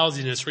of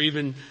drowsiness or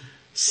even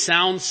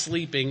sound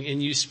sleeping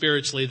in you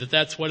spiritually,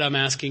 that's what I'm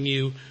asking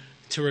you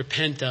to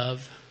repent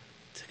of,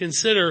 to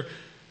consider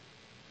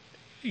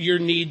your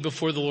need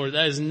before the Lord.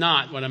 That is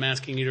not what I'm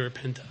asking you to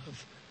repent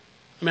of.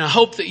 I mean, I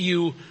hope that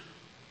you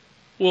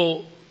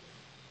will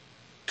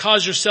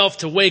cause yourself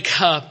to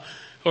wake up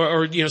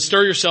or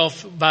stir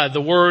yourself by the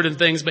word and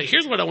things. But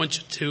here's what I want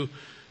you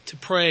to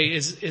pray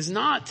is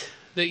not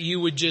that you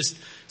would just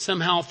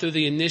somehow through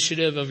the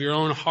initiative of your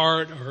own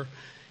heart or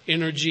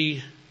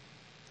energy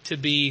to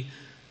be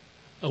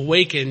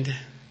awakened,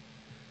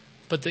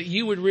 but that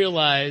you would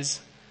realize,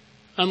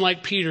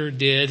 unlike Peter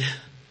did,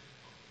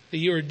 that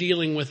you are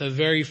dealing with a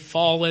very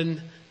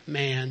fallen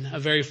man, a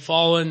very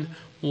fallen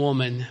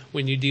woman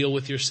when you deal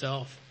with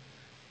yourself.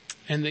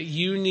 And that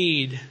you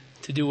need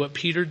to do what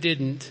Peter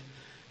didn't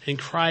and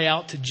cry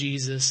out to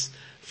Jesus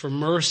for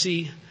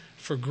mercy,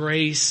 for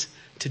grace,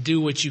 to do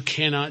what you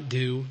cannot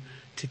do,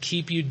 to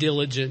keep you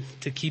diligent,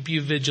 to keep you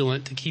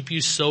vigilant, to keep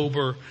you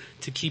sober,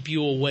 to keep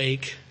you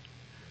awake,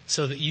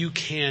 so that you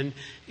can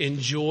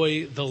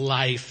enjoy the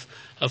life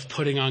of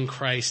putting on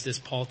Christ, as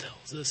Paul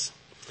tells us.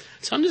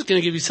 So I'm just going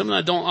to give you something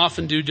I don't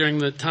often do during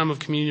the time of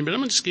communion, but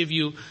I'm going to just give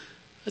you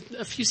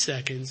a few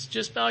seconds.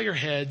 Just bow your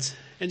heads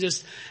and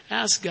just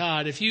ask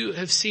God, if you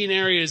have seen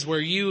areas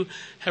where you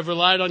have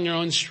relied on your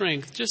own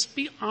strength, just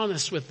be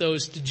honest with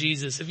those to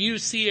Jesus. If you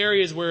see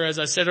areas where, as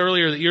I said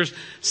earlier, that you're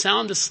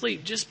sound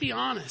asleep, just be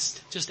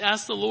honest. Just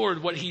ask the Lord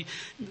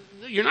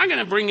you're not going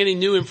to bring any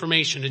new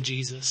information to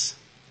Jesus.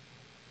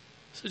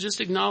 So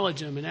just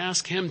acknowledge Him and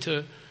ask Him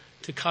to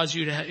cause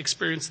you to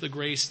experience the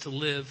grace to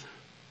live.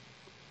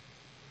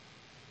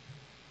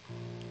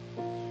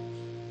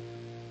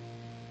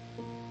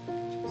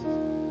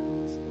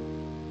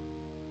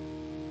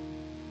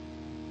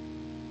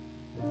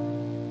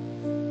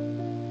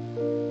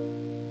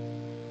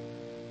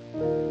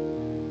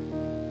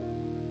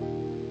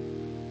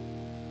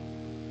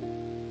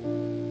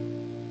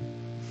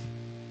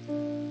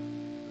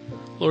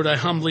 Lord, I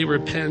humbly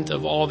repent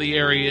of all the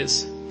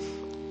areas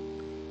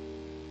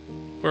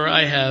where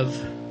I have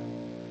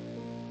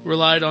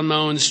relied on my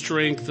own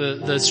strength,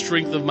 the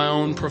strength of my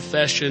own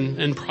profession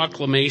and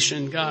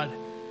proclamation, God,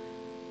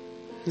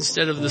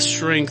 instead of the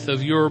strength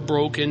of your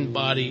broken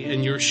body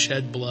and your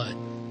shed blood.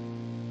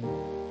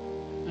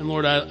 And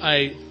Lord,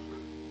 I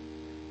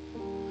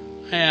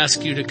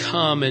ask you to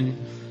come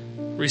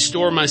and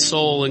restore my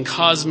soul and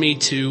cause me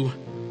to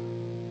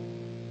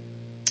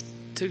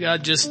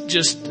God,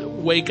 just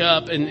wake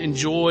up and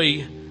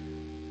enjoy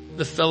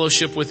the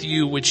fellowship with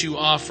you, which you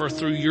offer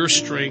through your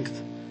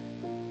strength,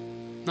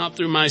 not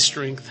through my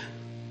strength.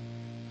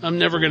 I'm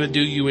never going to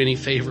do you any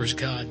favors,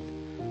 God.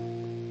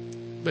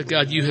 But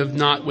God, you have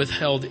not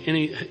withheld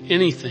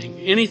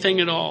anything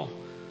at all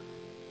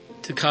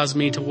to cause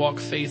me to walk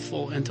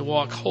faithful and to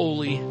walk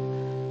holy.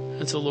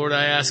 And so, Lord,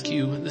 I ask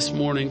you this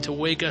morning to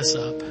wake us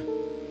up.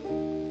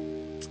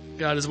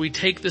 God, as we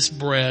take this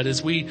bread,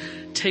 as we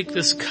take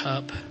this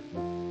cup,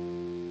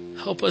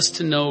 help us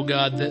to know,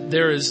 God, that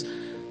there's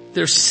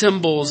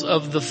symbols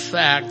of the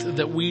fact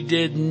that we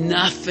did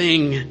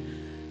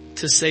nothing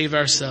to save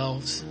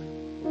ourselves.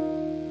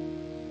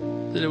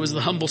 That it was the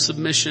humble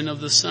submission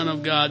of the Son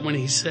of God when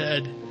He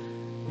said,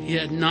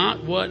 "Yet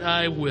not what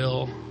I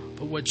will,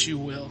 but what you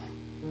will."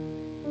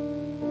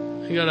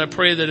 And God, I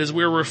pray that as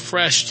we're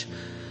refreshed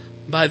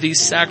by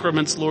these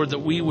sacraments, Lord, that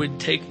we would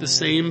take the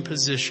same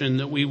position,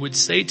 that we would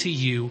say to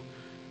you,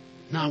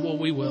 not what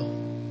we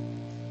will,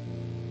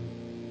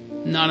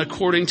 not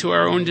according to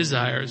our own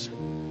desires,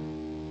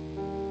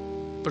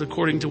 but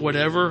according to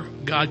whatever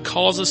God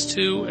calls us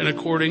to and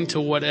according to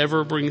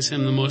whatever brings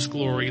Him the most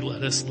glory,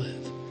 let us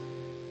live.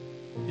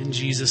 In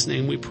Jesus'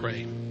 name we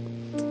pray.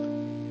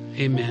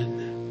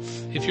 Amen.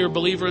 If you're a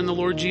believer in the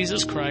Lord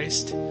Jesus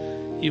Christ,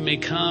 you may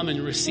come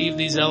and receive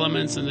these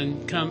elements and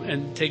then come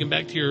and take them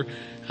back to your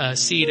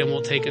seat, and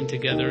we'll take them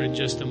together in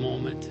just a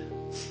moment.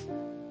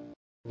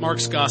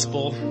 Mark's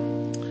gospel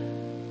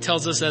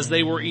tells us as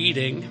they were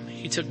eating,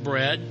 He took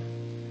bread,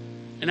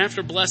 and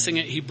after blessing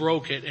it, He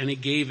broke it and He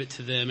gave it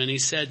to them. And He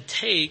said,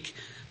 "Take,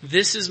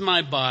 this is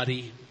my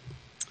body."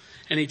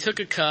 And He took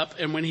a cup,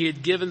 and when He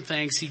had given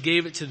thanks, He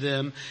gave it to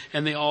them,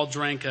 and they all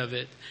drank of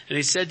it. And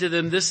He said to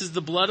them, "This is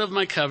the blood of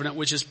my covenant,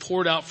 which is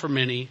poured out for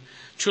many.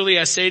 Truly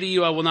I say to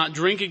you, I will not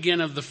drink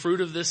again of the fruit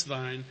of this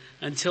vine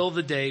until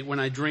the day when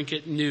I drink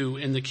it new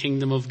in the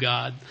kingdom of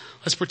God."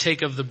 Let's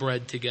partake of the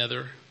bread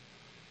together.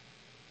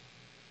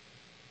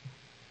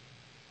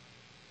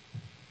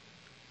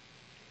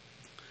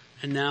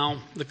 And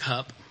now the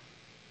cup.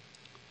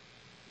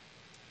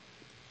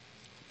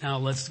 Now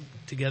let's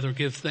together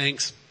give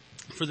thanks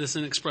for this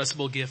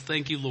inexpressible gift.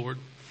 Thank you, Lord.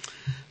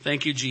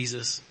 Thank you,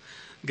 Jesus.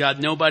 God,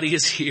 nobody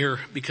is here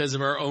because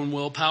of our own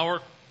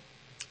willpower.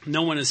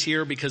 No one is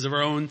here because of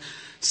our own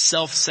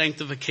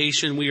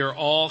self-sanctification. We are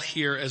all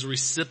here as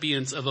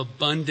recipients of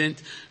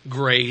abundant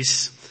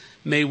grace.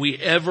 May we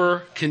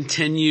ever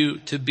continue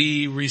to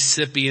be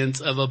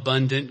recipients of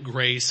abundant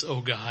grace,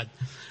 oh God.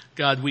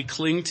 God, we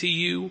cling to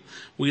you,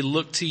 we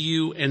look to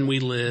you, and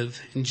we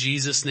live. In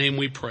Jesus' name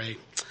we pray.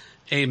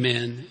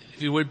 Amen.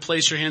 If you would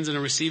place your hands in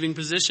a receiving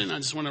position, I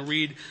just want to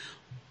read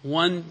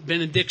one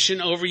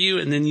benediction over you,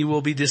 and then you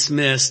will be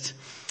dismissed.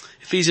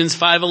 Ephesians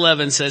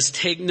 5:11 says,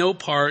 "Take no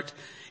part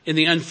in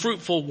the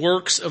unfruitful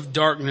works of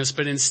darkness,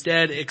 but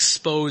instead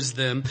expose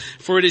them.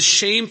 For it is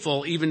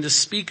shameful even to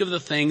speak of the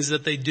things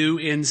that they do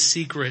in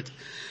secret.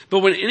 But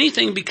when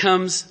anything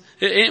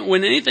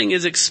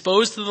is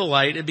exposed to the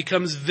light, it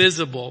becomes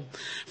visible.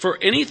 For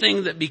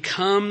anything that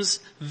becomes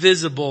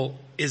visible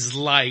is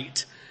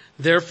light.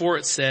 Therefore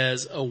it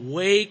says,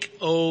 awake,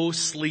 O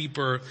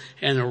sleeper,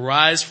 and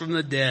arise from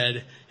the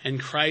dead, and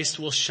Christ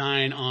will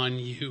shine on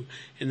you.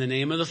 In the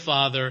name of the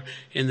Father,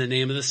 in the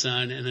name of the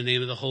Son, in the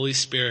name of the Holy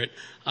Spirit.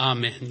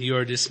 Amen. You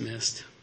are dismissed.